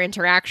about our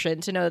interaction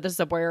to know that this is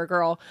a boy or a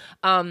girl.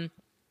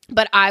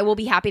 But I will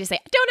be happy to say,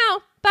 I don't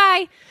know,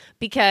 bye.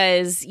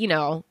 Because,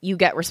 you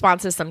get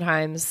responses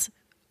sometimes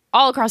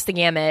all across the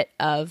gamut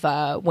of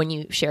when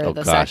you share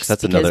the sex.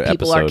 That's because another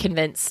people are episode.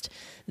 convinced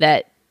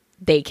that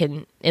they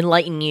can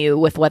enlighten you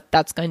with what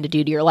that's going to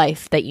do to your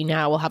life, that you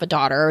now will have a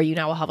daughter or you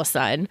now will have a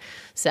son.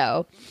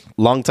 So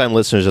Longtime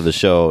listeners of the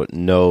show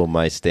know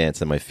my stance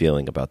and my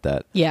feeling about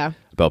that. yeah.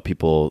 About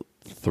people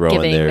throwing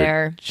Giving their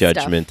their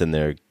judgment and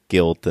their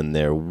guilt and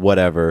their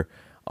whatever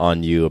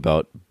on you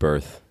about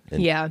birth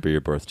and Yeah. for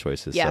your birth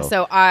choices. Yeah,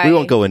 So so we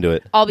won't go into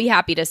it. I'll be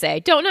happy to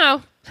say, don't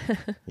know.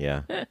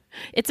 Yeah.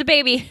 It's a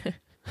baby.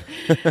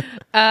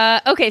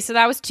 Okay, so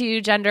that was 2,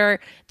 gender.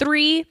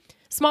 3,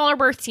 smaller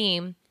birth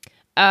team.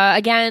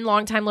 Again,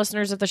 longtime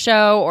listeners of the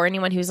show or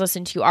anyone who's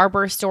listened to our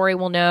birth story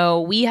will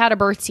know we had a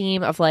birth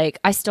team of, like,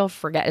 I still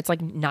forget, it's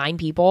like 9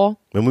 people.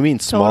 When we mean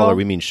smaller, Total.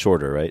 we mean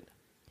shorter, right?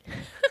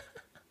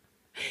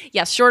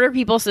 Yes, shorter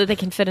people so they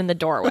can fit in the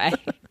doorway.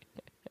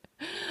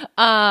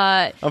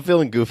 I'm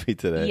feeling goofy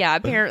today. Yeah,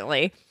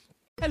 apparently.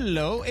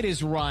 Hello, it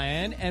is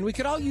Ryan, and we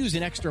could all use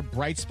an extra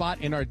bright spot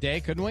in our day,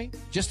 couldn't we?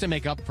 Just to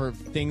make up for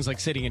things like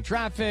sitting in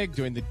traffic,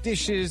 doing the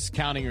dishes,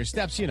 counting your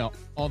steps,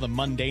 all the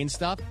mundane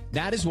stuff.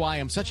 That is why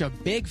I'm such a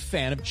big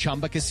fan of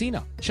Chumba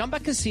Casino. Chumba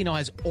Casino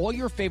has all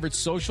your favorite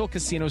social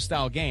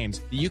casino-style games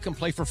that you can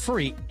play for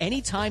free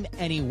anytime,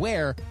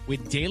 anywhere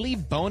with daily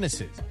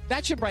bonuses.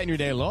 That should brighten your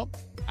day a little.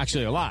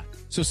 Actually, a lot.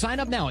 So sign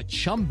up now at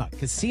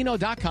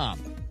ChumbaCasino.com.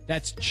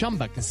 That's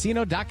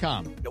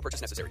ChumbaCasino.com. No purchase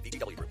necessary.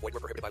 VGW Group. Void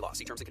where prohibited by law.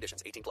 See terms and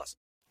conditions.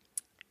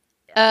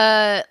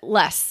 18+.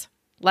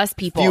 Less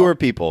people. Fewer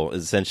people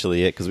is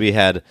essentially it, because we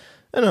had,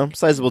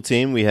 sizable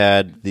team. We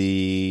had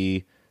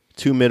the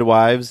 2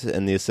 midwives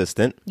and the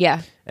assistant.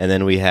 Yeah. And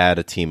then we had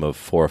a team of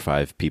 4 or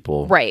 5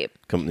 people. Right.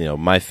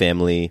 My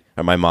family,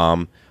 or my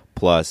mom,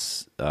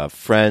 plus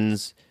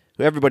friends.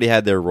 Everybody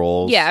had their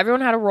roles. Yeah,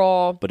 everyone had a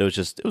role. But it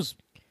was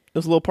a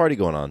little party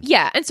going on.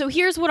 Yeah, and so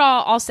here's what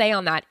I'll say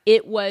on that.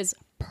 It was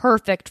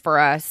perfect for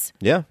us.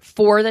 Yeah.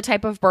 For the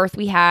type of birth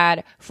we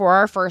had, for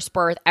our first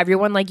birth.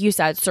 Everyone, like you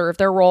said, served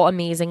their role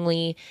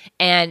amazingly,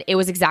 and it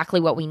was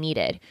exactly what we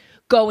needed.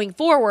 Going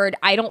forward,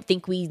 I don't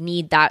think we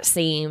need that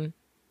same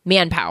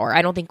manpower.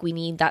 I don't think we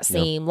need that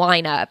same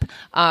lineup.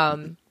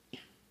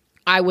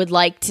 I would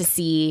like to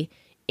see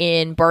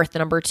in birth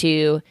number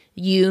 2,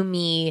 you,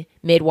 me,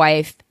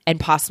 midwife, and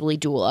possibly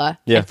doula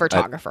and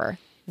photographer.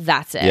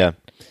 That's it. Yeah.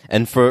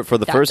 And for the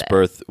That's first it.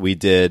 birth, we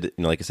did,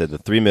 like I said, the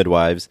 3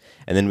 midwives,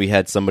 and then we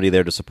had somebody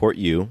there to support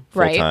you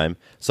full Right. time,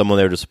 someone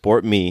there to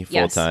support me full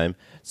Yes. time,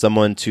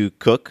 someone to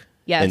cook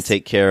Yes. and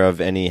take care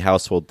of any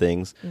household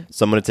things.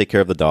 Someone to take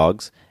care of the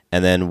dogs.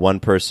 And then one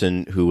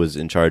person who was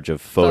in charge of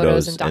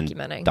photos and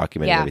documenting.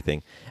 documenting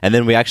everything. And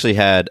then we actually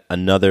had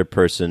another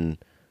person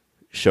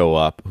show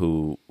up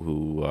who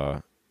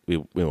we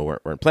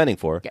weren't planning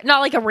for.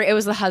 Not like it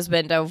was the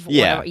husband of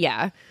Yeah.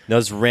 Yeah. Now,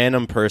 this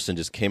random person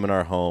just came in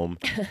our home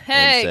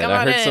Hey, and said, come I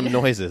on heard in." some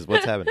noises.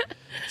 What's happening?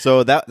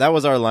 So that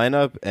was our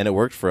lineup, and it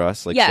worked for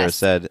us, like Yes. Sarah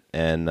said.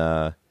 And,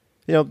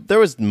 there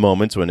was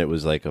moments when it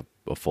was like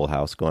a full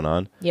house going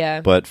on. Yeah.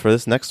 But for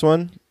this next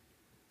one,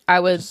 I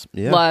would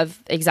yeah.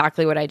 love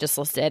exactly what I just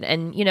listed.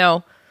 And,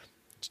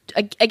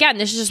 again,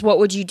 this is just what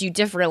would you do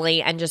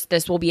differently, and just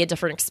this will be a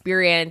different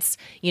experience.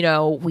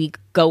 We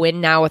go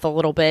in now with a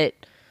little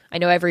bit, I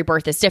know every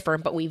birth is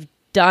different, but we've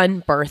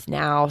done birth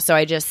now. So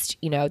I just,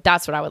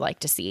 that's what I would like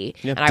to see.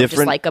 Yeah, and I would just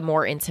different- like a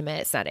more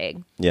intimate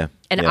setting. yeah.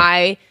 And yeah.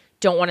 I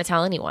don't want to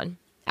tell anyone,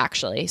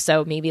 actually.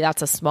 So maybe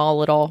that's a small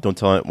little,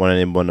 Don't want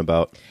anyone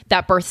about.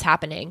 that birth's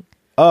happening.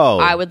 Oh.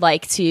 I would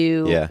like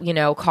to,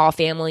 Yeah. call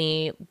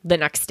family the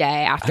next day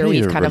I after don't we've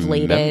even kind of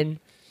laid remember. in.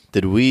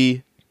 Did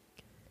we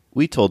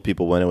told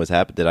people when it was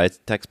happening? Did I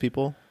text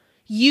people?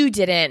 You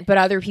didn't, but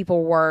other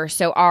people were.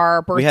 So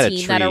our birth We had a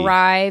team that tree.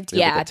 arrived,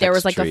 We had, like, a there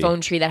was text like a tree. phone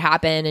tree that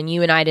happened, and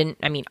you and I didn't.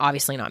 I mean,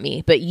 obviously not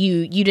me, but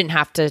you didn't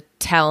have to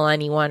tell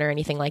anyone or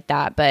anything like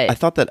that. But I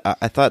thought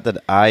that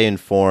I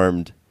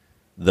informed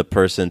the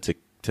person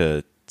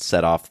to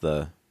set off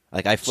the,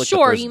 like, I flicked the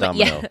first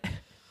domino.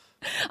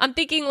 I'm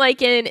thinking like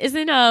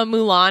isn't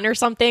Mulan or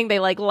something? They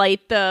like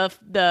light the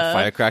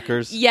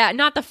Firecrackers. Yeah,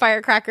 not the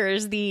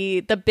firecrackers,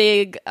 the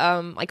big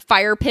like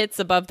fire pits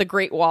above the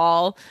Great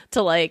Wall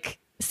to like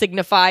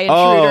signify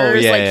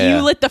intruders. yeah, like yeah.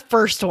 you lit the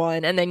first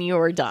one and then you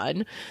were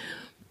done.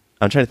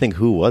 I'm trying to think,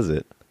 who was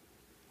it?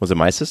 Was it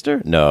my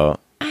sister? No.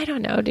 I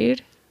don't know,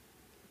 dude.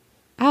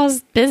 I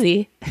was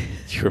busy.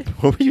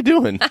 What were you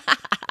doing?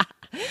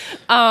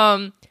 But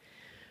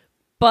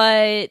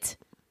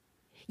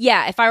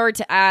yeah, if I were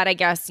to add, I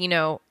guess,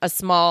 a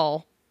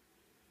small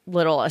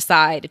little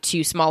aside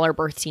to smaller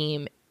birth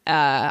team,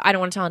 I don't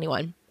want to tell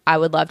anyone. I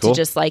would love Cool. to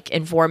just like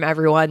inform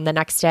everyone the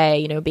next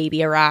day,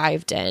 baby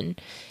arrived and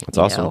That's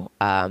awesome.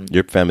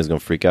 Your family's going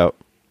to freak out.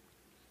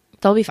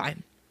 they'll be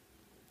fine.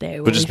 They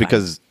will But just be fine.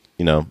 because,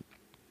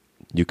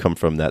 you come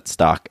from that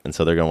stock, and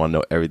so they're going to want to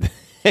know everything.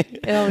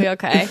 It'll be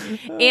okay.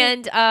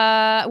 And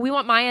we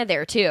want Maya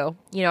there too.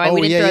 We didn't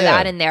throw yeah.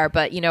 that in there,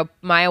 but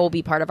Maya will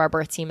be part of our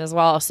birth team as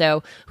well.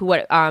 So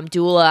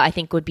doula I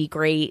think would be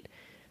great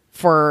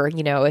for,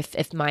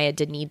 if Maya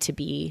did need to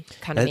be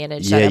kind of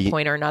managed at a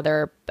point or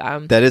another.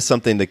 That is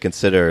something to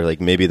consider. Like,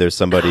 maybe there's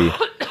somebody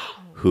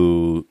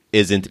who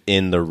isn't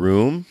in the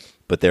room,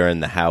 but they're in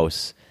the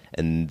house,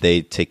 and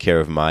they take care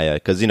of Maya.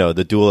 Because, the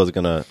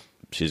doula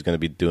she's going to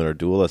be doing her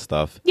doula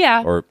stuff.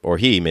 Yeah. Or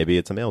maybe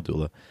it's a male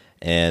doula.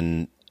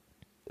 And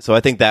so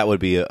I think that would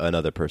be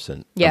another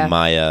person. Yeah.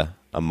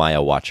 A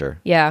Maya watcher.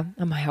 Yeah,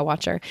 a Maya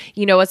watcher.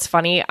 What's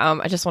funny?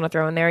 I just want to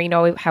throw in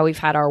there. how we've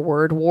had our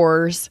word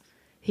wars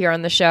here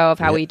on the show of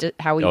how we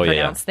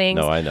pronounce things.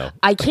 No, I know.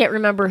 I can't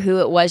remember who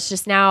it was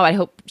just now. I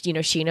hope she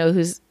knows she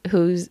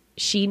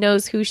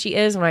knows who she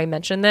is when I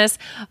mentioned this.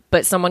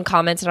 But someone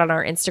commented on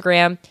our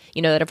Instagram,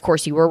 that of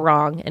course you were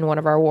wrong in one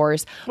of our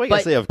wars. Well, you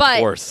gotta say, of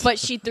course. But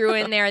she threw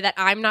in there that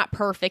I'm not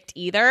perfect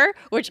either,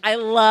 which I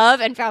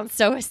love and found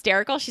so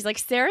hysterical. She's like,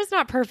 Sarah's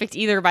not perfect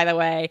either, by the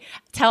way.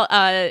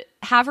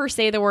 Have her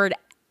say the word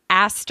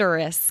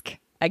asterisk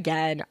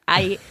again.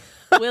 I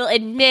will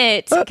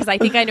admit, because I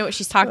think I know what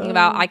she's talking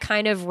about, I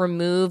kind of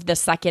removed the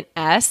second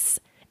S,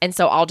 and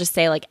so I'll just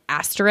say like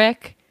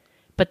asterisk,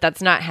 but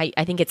that's not how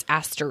I think it's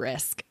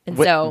asterisk. And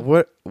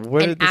Where an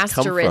did this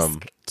come asterisk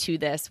from? to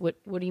this. What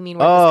do you mean?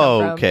 Where did this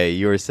come from? Okay.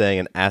 You were saying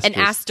an asterisk.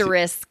 An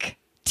asterisk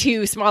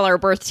to smaller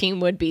birth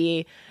team would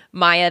be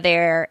Maya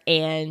there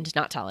and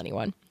not tell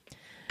anyone.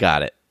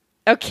 Got it.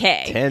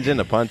 Okay. Tangent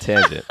upon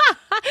tangent.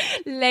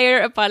 Layer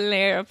upon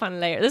layer upon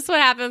layer. This is what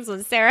happens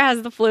when Sarah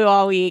has the flu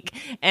all week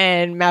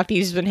and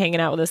Matthew's been hanging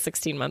out with a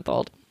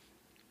 16-month-old.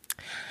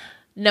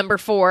 Number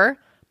 4,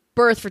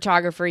 birth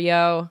photographer,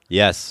 yo.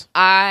 Yes.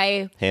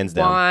 I Hands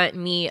down. want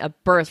me a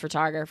birth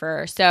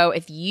photographer. So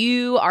if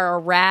you are a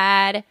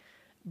rad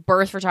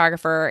birth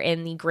photographer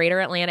in the greater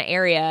Atlanta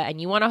area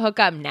and you want to hook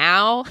up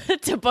now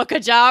to book a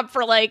job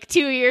for like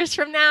 2 years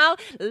from now,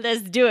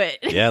 let's do it.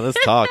 Yeah, let's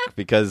talk,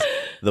 because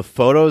the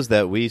photos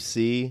that we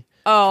see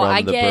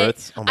from the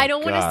births, oh my I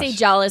don't want to say gosh.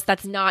 jealous.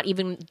 That's not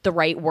even the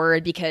right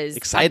word, because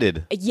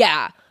Excited.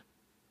 yeah.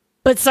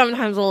 But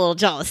sometimes a little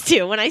jealous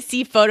too. When I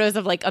see photos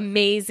of like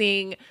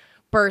amazing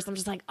births, I'm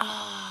just like,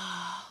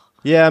 oh.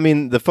 Yeah, I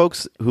mean, the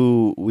folks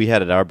who we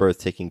had at our birth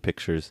taking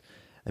pictures,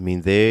 I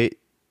mean, they,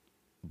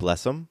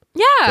 bless them.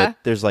 Yeah. But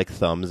there's like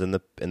thumbs in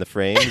the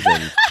frames,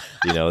 and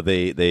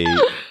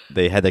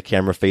they had the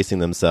camera facing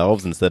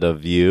themselves instead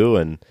of you,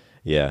 and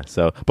yeah.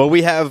 So, but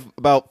we have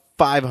about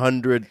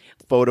 500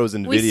 photos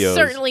and We videos.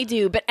 certainly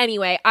do. But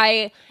anyway,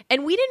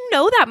 we didn't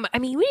know that.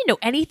 We didn't know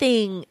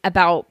anything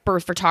about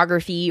birth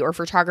photography or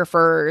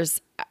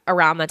photographers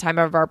around the time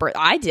of our birth.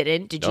 I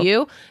didn't. Did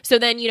you? So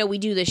then, we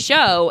do the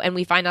show and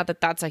we find out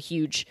that that's a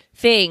huge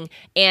thing.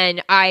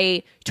 And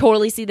I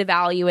totally see the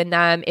value in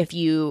them if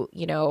you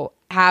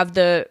have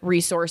the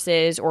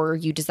resources or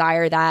you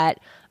desire that.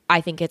 I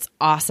think it's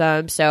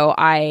awesome. So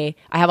I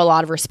have a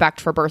lot of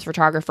respect for birth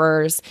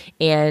photographers,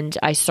 and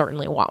I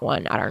certainly want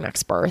one at our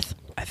next birth.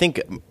 I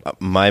think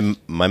my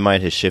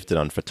mind has shifted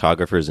on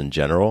photographers in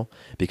general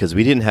because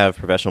we didn't have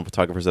professional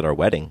photographers at our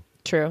wedding.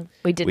 True.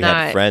 We We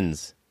had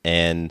friends,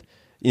 and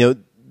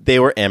they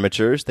were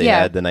amateurs. They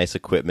had the nice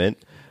equipment,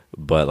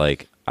 but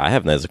like I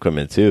have nice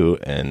equipment too,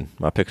 and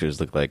my pictures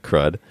look like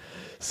crud.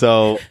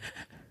 So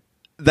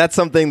that's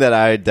something that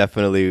I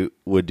definitely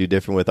would do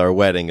different with our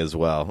wedding as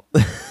well,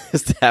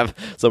 is to have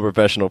some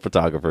professional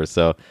photographers.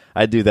 So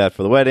I do that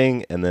for the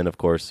wedding, and then of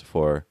course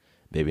for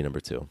baby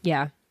number 2.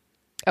 Yeah.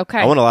 Okay.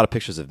 I want a lot of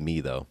pictures of me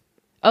though.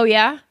 Oh,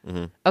 yeah?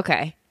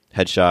 Okay.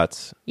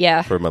 Headshots.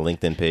 Yeah. For my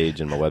LinkedIn page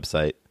and my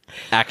website.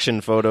 Action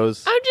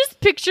photos. I'm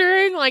just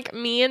picturing like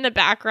me in the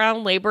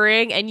background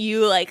laboring and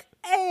you like,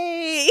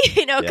 hey,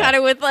 kind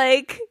of with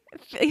like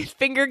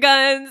finger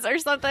guns or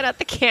something at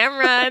the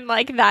camera. And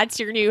like, that's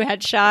your new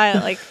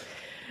headshot. Like,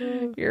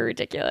 you're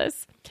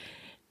ridiculous.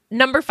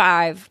 Number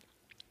 5,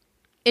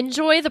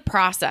 enjoy the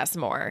process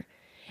more.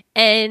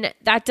 And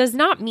that does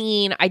not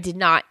mean I did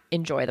not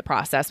enjoy the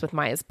process with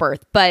Maya's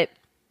birth, but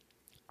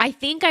I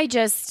think I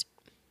just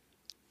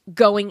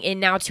going in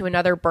now to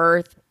another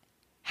birth,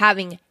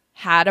 having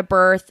had a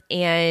birth,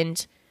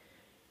 and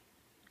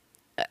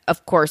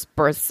of course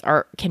births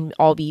can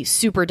all be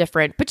super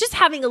different, but just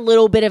having a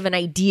little bit of an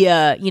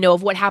idea,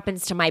 of what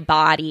happens to my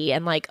body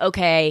and like,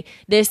 okay,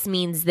 this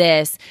means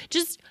this.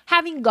 Just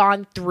having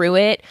gone through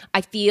it,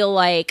 I feel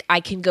like I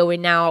can go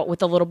in now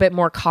with a little bit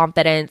more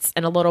confidence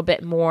and a little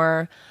bit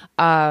more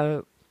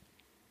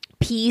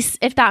peace,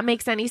 if that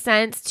makes any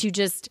sense, to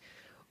just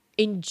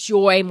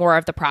enjoy more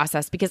of the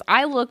process, because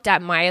I looked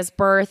at Maya's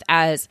birth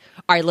as,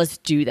 all right, let's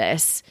do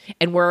this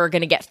and we're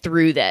going to get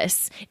through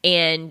this,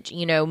 and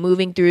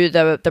moving through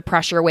the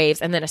pressure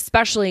waves. And then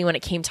especially when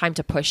it came time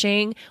to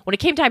pushing,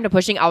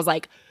 I was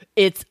like,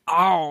 it's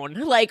on,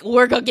 like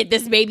we're going to get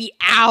this baby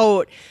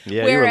out.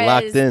 Yeah. You were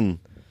locked in.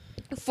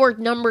 For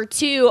number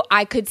 2,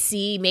 I could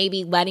see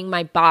maybe letting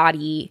my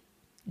body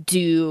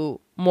do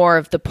more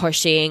of the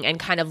pushing and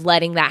kind of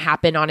letting that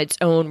happen on its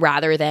own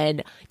rather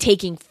than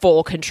taking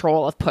full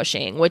control of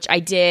pushing, which I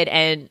did.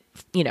 And,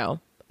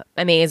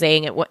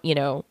 amazing.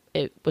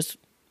 It was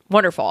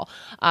wonderful.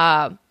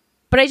 But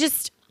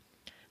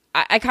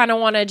I kind of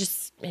want to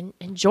just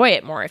enjoy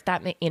it more, if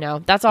that,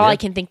 that's all I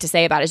can think to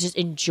say about it, is just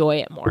enjoy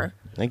it more.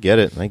 I get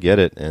it.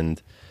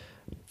 And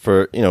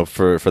for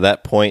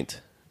that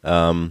point,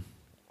 I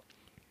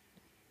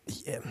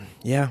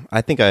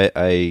think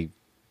I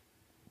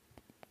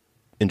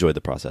enjoyed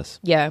the process.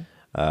 Yeah.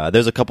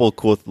 There's a couple of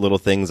cool little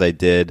things I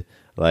did.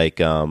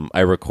 Like I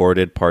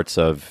recorded parts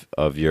of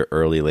your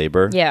early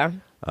labor. Yeah.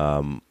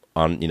 On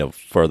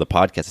for the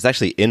podcast. It's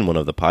actually in one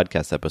of the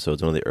podcast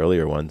episodes, one of the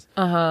earlier ones.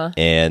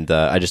 And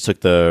I just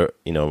took the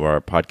our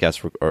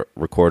podcast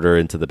recorder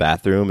into the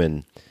bathroom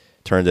and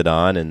turned it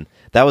on, and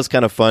that was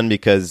kind of fun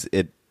because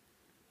it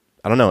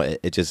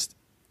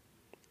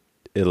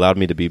allowed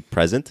me to be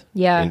present.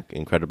 Yeah.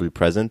 Incredibly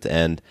present.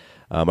 And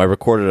I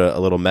recorded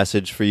a little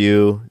message for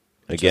you.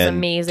 Which is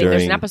amazing.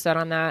 There's an episode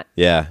on that.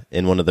 Yeah,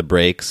 in one of the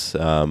breaks,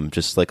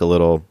 just like a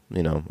little,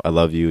 I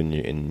love you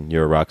and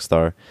you're a rock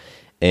star.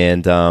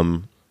 And I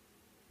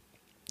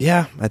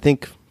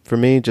think for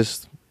me,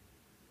 just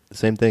the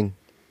same thing.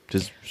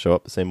 Just show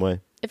up the same way.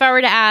 If I were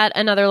to add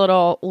another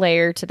little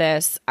layer to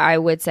this, I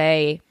would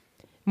say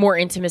more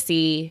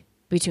intimacy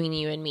between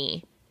you and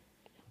me.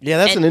 Yeah,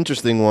 that's an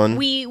interesting one.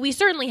 We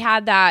certainly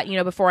had that,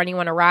 before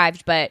anyone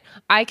arrived, but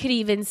I could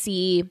even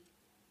see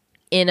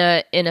in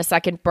a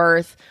second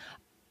birth,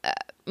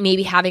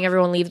 maybe having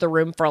everyone leave the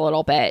room for a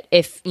little bit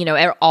if,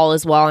 all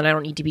is well and I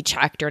don't need to be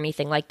checked or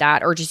anything like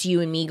that, or just you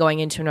and me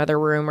going into another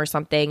room or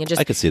something, and just,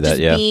 I could see that,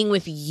 yeah. Being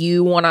with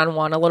you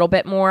one-on-one a little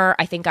bit more.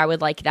 I think I would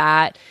like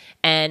that.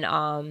 And,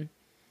 a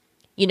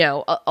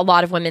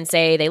lot of women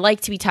say they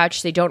like to be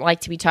touched, they don't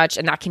like to be touched,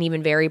 and that can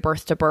even vary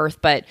birth to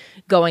birth. But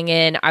going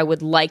in, I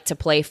would like to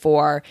play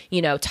for,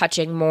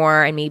 touching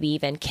more and maybe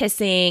even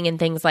kissing and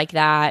things like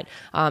that,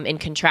 in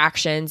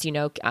contractions,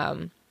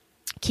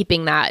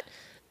 keeping that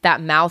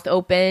mouth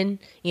open,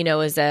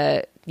 is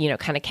a,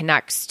 kind of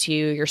connects to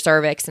your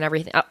cervix and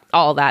everything,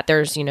 all that.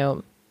 There's,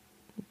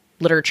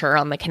 literature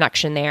on the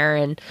connection there.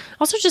 And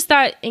also just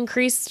that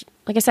increased,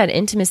 like I said,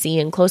 intimacy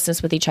and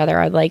closeness with each other.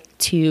 I'd like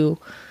to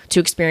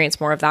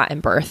experience more of that in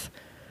birth.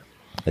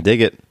 I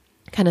dig it.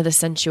 Kind of the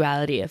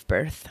sensuality of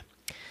birth.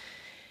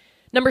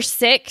 Number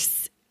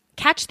 6,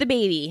 catch the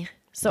baby.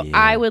 So Yeah.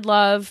 I would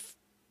love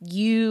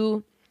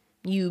you,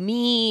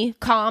 me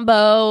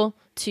combo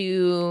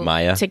to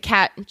Maya? to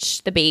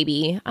catch the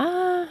baby.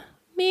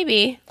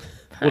 Maybe.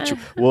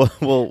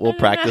 We'll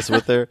practice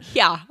with her,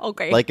 Yeah,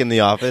 okay. like in the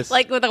office.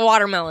 Like with a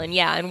watermelon,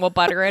 yeah, and we'll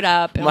butter it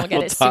up and we'll get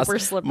will it toss- super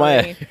slippery.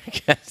 Maya,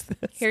 guess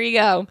this. Here you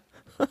go.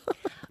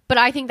 But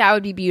I think that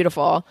would be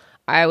beautiful.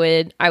 I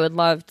would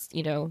love,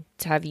 to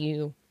have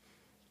you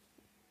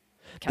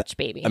catch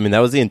baby. I mean, that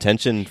was the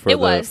intention for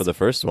the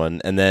first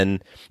one, and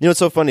then it's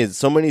so funny. It's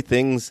so many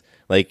things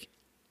like,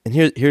 and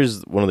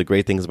here's one of the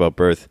great things about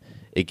birth.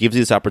 It gives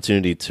you this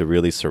opportunity to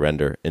really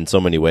surrender in so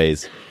many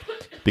ways,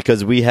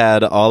 because we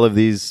had all of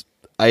these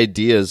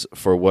ideas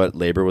for what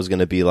labor was going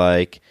to be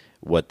like,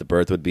 what the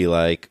birth would be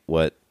like,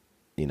 what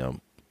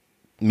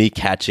me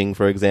catching,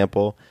 for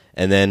example,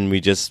 and then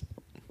we just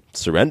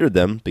surrendered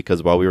them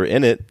because while we were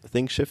in it,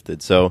 things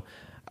shifted. So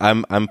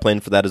I'm playing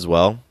for that as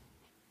well.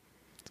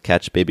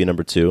 Catch baby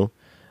number 2.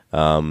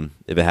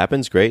 If it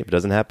happens, great. If it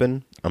doesn't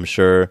happen, I'm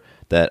sure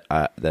that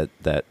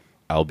that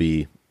I'll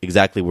be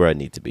exactly where I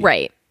need to be.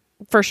 Right.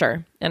 For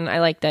sure. And I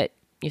like that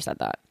you said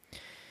that.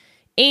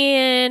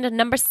 And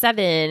number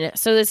 7.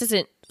 So this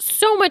isn't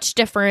so much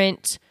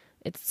different.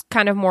 It's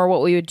kind of more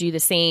what we would do the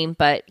same,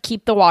 but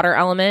keep the water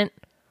element.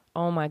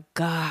 Oh my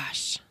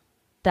gosh.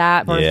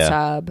 That birth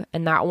tub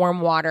and that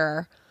warm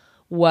water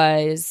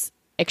was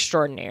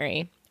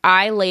extraordinary.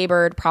 I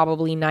labored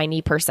probably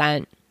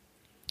 90%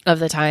 of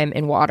the time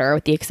in water,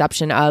 with the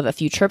exception of a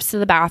few trips to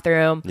the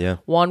bathroom,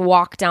 one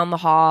walk down the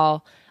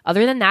hall.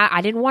 Other than that,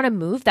 I didn't want to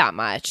move that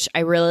much.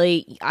 I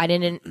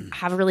didn't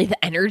have really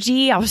the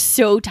energy. I was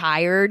so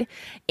tired.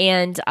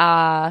 And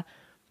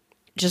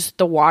just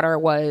the water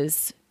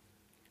was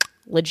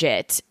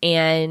legit.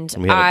 And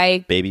we had a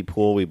baby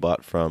pool we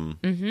bought from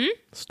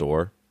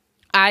store.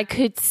 I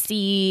could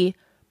see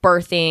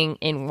birthing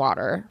in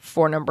water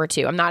for number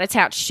 2. I'm not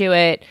attached to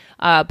it,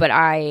 but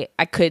I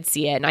could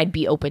see it, and I'd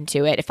be open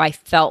to it if I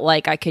felt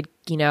like I could,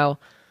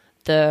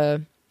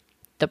 the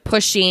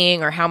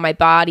pushing or how my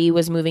body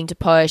was moving to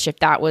push, if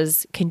that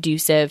was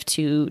conducive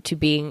to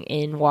being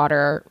in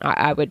water,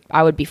 I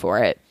would be for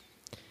it.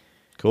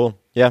 Cool.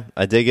 Yeah,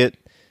 I dig it.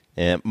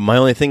 And my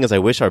only thing is I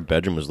wish our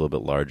bedroom was a little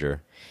bit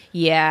larger.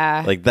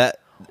 Yeah. Like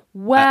that.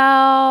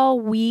 Well,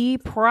 we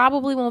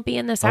probably won't be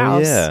in this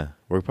house. Yeah.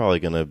 We're probably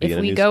going to be in a new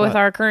spot. If we go with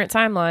our current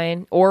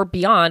timeline or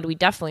beyond, we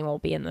definitely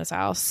won't be in this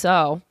house.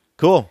 So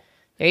cool.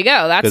 There you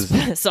go.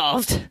 That's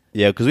solved.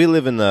 Yeah, because we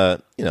live in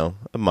a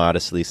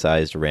modestly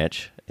sized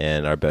ranch,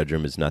 and our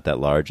bedroom is not that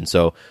large. And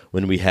so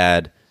when we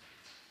had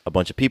a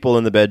bunch of people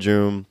in the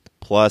bedroom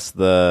plus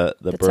the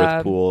birth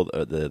tub. pool,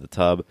 the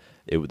tub,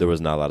 there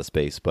was not a lot of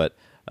space. But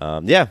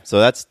so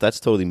that's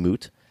totally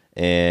moot.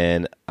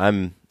 And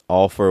I'm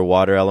all for a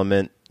water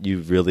element.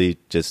 You've really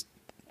just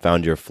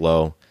found your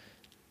flow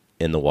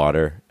in the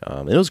water.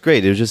 It was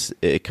great.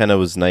 It kind of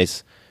was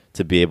nice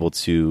to be able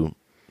to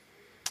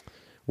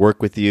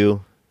work with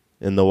you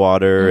in the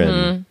water,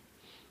 and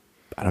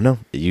I don't know.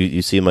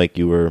 You seem like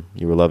you were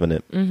loving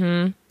it.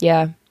 Mm-hmm.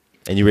 Yeah.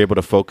 And you were able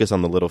to focus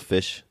on the little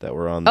fish that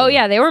were on. Oh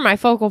yeah, they were my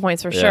focal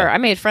points for sure. I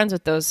made friends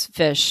with those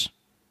fish.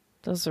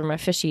 Those were my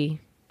fishy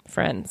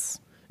friends.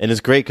 And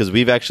it's great because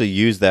we've actually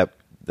used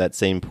that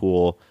same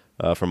pool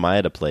for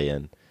Maya to play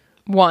in.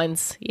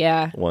 Once,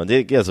 yeah. So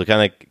it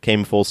kind of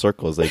came full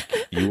circle. It's like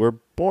you were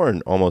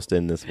born almost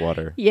in this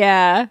water.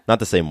 Yeah. Not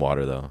the same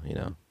water though,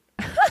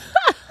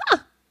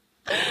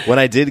 When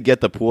I did get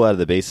the pool out of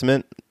the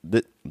basement,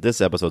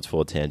 this episode's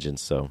full of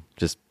tangents, so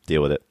just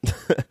deal with it.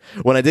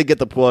 When I did get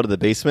the pool out of the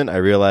basement, I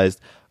realized,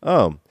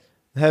 I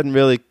hadn't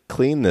really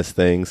cleaned this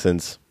thing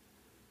since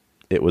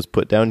it was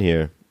put down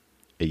here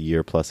a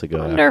year plus ago.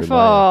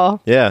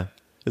 Wonderful. Yeah,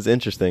 it's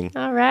interesting.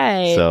 All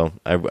right. So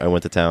I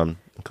went to town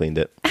and cleaned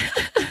it.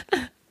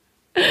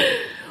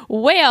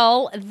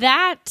 Well,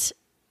 that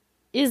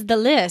is the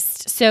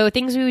list. So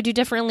things we would do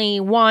differently.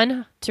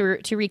 1, to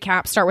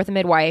recap, start with a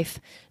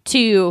midwife.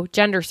 2,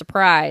 gender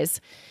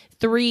surprise.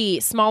 3,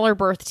 smaller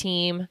birth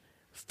team.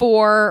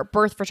 4,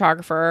 birth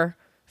photographer.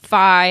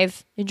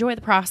 5, enjoy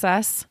the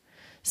process.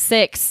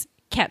 6,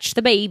 catch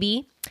the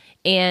baby.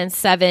 And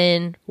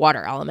 7,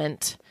 water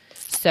element.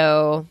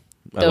 So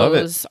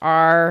those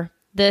are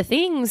the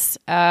things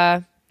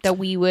that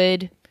we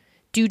would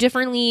do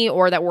differently,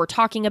 or that we're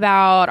talking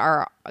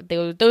about.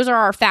 Those are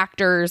our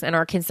factors and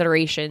our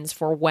considerations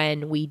for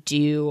when we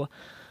do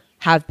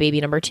have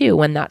baby number 2,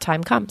 when that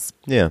time comes.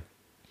 Yeah.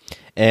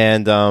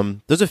 And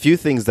there's a few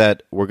things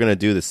that we're going to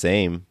do the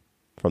same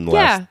from the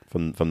last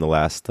from the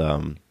last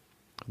the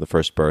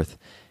first birth.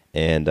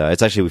 And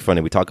it's actually funny,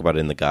 we talk about it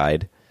in the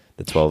guide,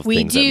 the 12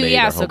 things that made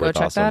our home so go birth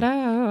check awesome. that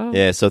out.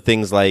 Yeah, so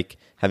things like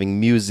having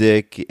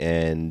music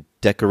and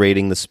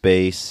decorating the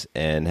space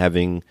and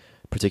having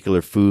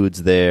particular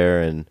foods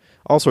there and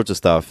all sorts of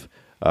stuff.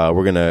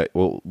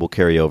 We'll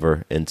carry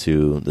over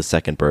into the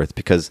second birth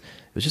because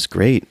it was just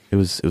great. It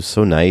was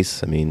so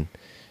nice. I mean,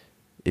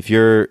 if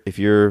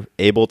you're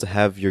able to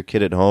have your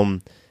kid at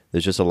home,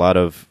 there's just a lot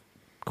of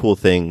cool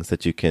things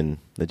that you can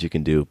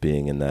do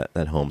being in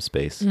that home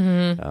space,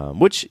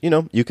 which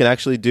you can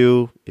actually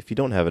do if you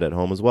don't have it at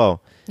home as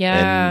well.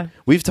 Yeah, and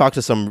we've talked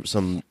to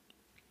some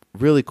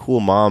really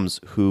cool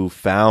moms who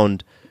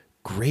found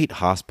great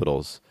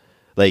hospitals.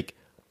 Like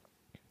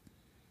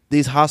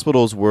these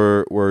hospitals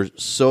were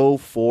so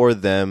for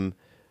them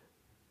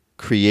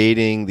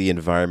creating the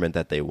environment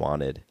that they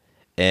wanted.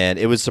 And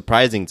it was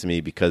surprising to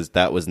me because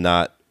that was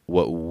not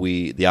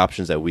the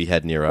options that we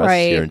had near us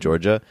here in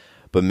Georgia.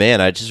 But man,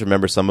 I just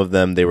remember some of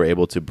them, they were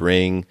able to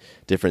bring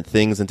different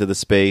things into the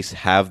space,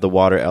 have the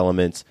water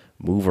elements,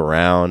 move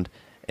around.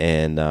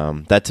 And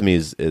that to me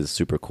is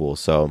super cool.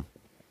 So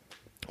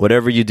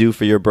whatever you do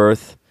for your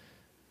birth,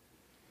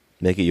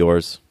 make it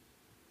yours.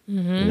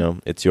 Mm-hmm.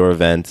 It's your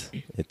event.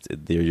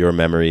 They're your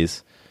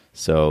memories.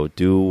 So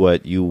do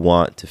what you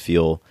want to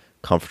feel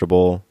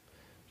comfortable,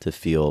 to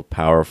feel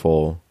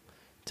powerful,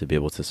 to be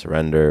able to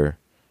surrender,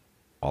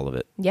 all of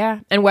it. Yeah.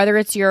 And whether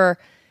it's your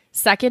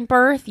second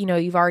birth,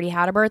 you've already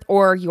had a birth,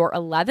 or your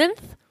 11th,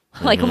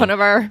 like one of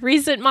our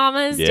recent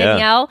mamas,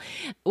 Danielle,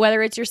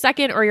 whether it's your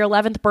second or your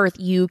 11th birth,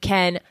 you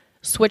can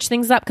switch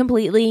things up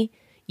completely.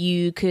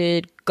 You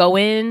could go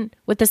in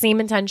with the same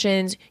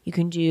intentions. You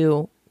can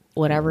do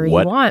whatever you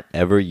want.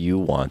 Whatever you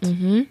want.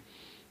 Mm-hmm.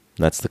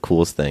 That's the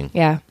coolest thing.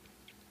 Yeah.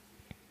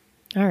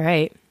 All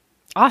right.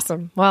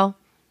 Awesome. Well,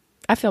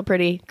 I feel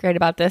pretty great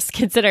about this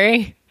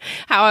considering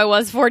how I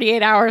was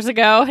 48 hours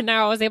ago. And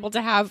now I was able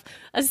to have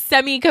a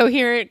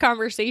semi-coherent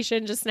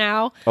conversation just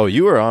now. Oh,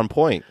 you were on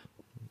point.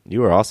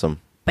 You were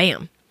awesome.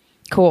 Bam.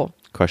 Cool.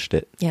 Crushed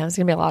it. Yeah, there's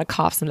going to be a lot of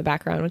coughs in the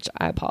background, which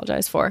I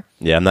apologize for.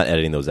 Yeah, I'm not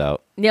editing those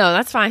out. No,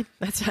 that's fine.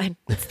 That's fine.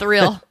 It's the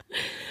real.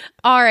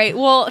 All right.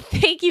 Well,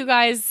 thank you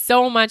guys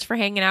so much for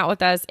hanging out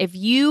with us. If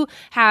you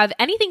have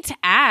anything to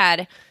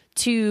add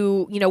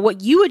to,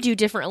 what you would do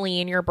differently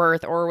in your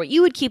birth or what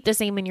you would keep the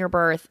same in your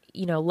birth,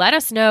 let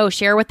us know,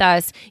 share with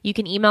us. You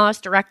can email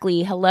us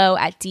directly,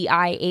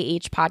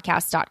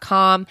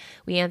 hello@diahpodcast.com.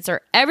 We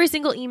answer every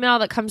single email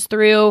that comes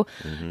through.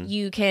 Mm-hmm.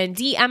 You can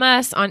DM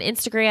us on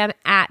Instagram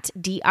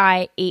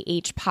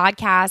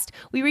 @diahpodcast.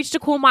 We reached a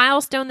cool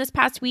milestone this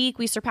past week.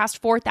 We surpassed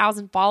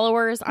 4,000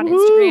 followers on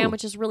Instagram,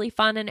 which is really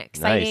fun and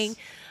exciting.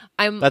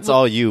 Nice. That's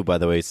all you, by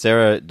the way.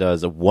 Sarah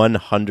does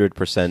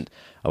 100%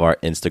 of our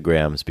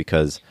Instagrams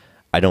because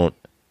I don't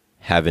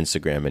have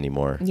Instagram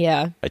anymore.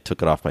 Yeah. I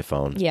took it off my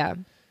phone. Yeah.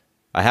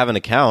 I have an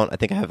account. I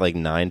think I have like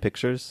 9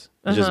 pictures.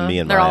 It's just me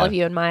and Maya. They're all of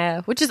you and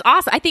Maya, which is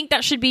awesome. I think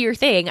that should be your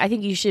thing. I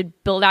think you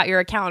should build out your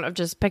account of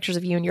just pictures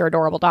of you and your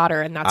adorable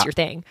daughter, and that's your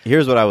thing.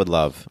 Here's what I would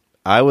love.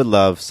 I would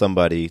love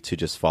somebody to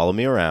just follow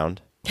me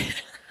around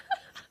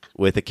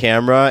with a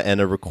camera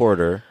and a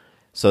recorder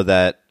so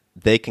that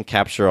they can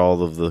capture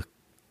all of the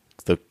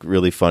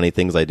really funny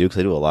things I do, because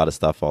I do a lot of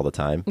stuff all the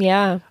time.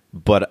 Yeah.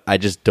 But I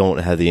just don't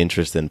have the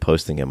interest in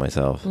posting it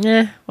myself.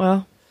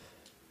 Well,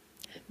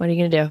 what are you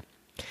going to do?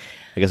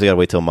 I guess we got to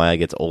wait till Maya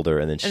gets older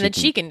and then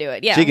she can do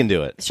it. Yeah. She can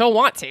do it. She'll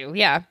want to.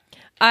 Yeah.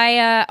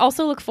 I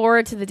also look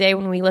forward to the day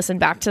when we listen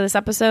back to this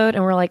episode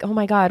and we're like, oh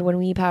my God, when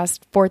we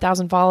passed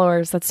 4,000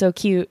 followers, that's so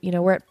cute.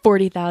 We're at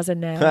 40,000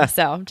 now.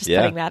 So I'm just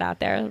putting that out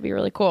there. It'll be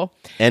really cool.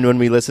 And when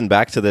we listen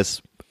back to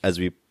this as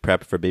we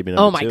prep for baby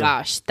number 2. Oh my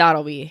gosh,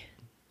 that'll be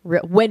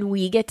when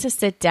we get to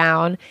sit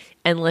down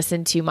and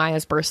listen to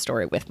Maya's birth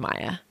story with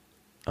Maya.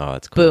 Oh,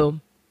 that's cool.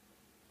 Boom.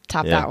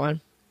 Top that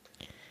one.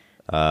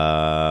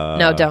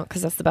 No, don't,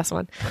 because that's the best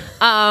one.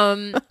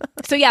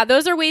 So yeah,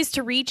 those are ways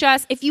to reach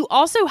us. If you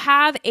also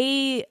have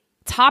a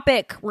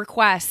topic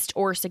request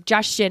or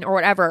suggestion or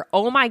whatever,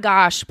 oh my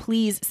gosh,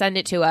 please send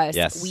it to us.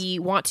 Yes. We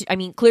want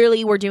to,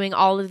 clearly we're doing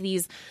all of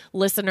these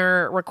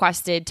listener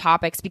requested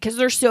topics because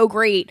they're so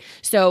great.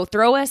 So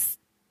throw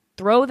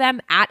them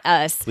at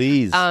us.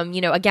 Please.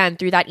 Again,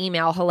 through that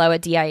email,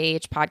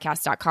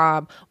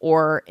 hello@diahpodcast.com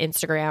or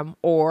Instagram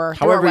or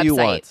however our website. You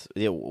want.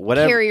 Yeah,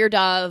 whatever. Carrier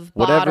Dove,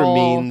 whatever bottle,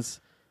 means.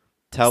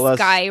 Tell us.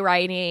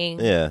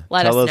 Skywriting. Yeah.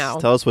 Let us know.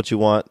 Tell us what you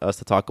want us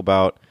to talk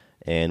about,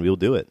 and we'll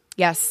do it.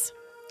 Yes.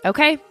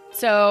 Okay.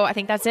 So I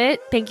think that's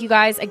it. Thank you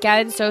guys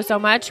again so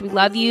much. We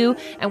love you,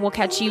 and we'll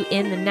catch you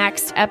in the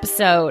next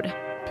episode.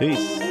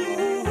 Peace.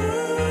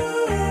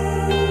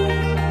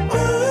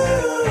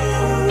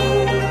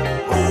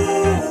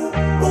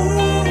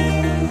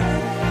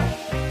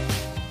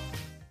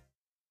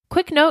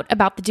 Quick note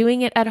about the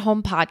Doing It at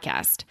Home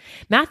podcast.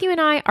 Matthew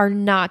and I are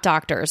not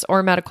doctors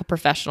or medical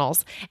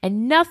professionals,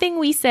 and nothing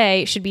we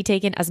say should be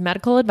taken as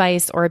medical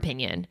advice or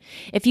opinion.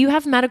 If you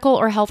have medical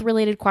or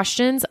health-related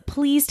questions,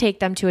 please take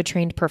them to a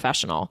trained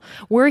professional.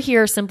 We're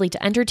here simply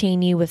to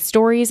entertain you with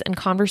stories and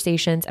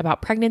conversations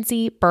about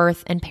pregnancy,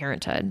 birth, and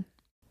parenthood.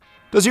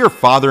 Does your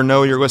father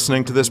know you're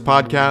listening to this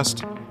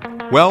podcast?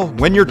 Well,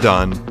 when you're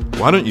done,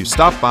 why don't you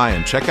stop by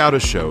and check out a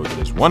show that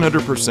is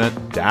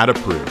 100%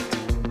 dad-approved,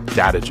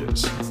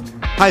 Dadages.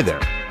 Hi there,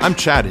 I'm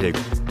Chad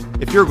Higgle.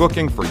 If you're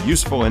looking for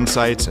useful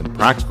insights and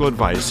practical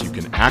advice you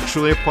can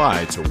actually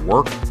apply to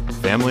work,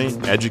 family,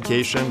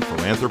 education,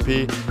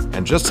 philanthropy,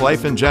 and just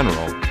life in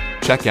general,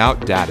 check out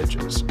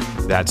Dadages.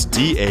 That's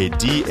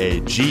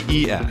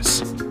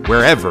DADAGES,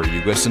 wherever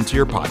you listen to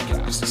your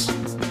podcasts.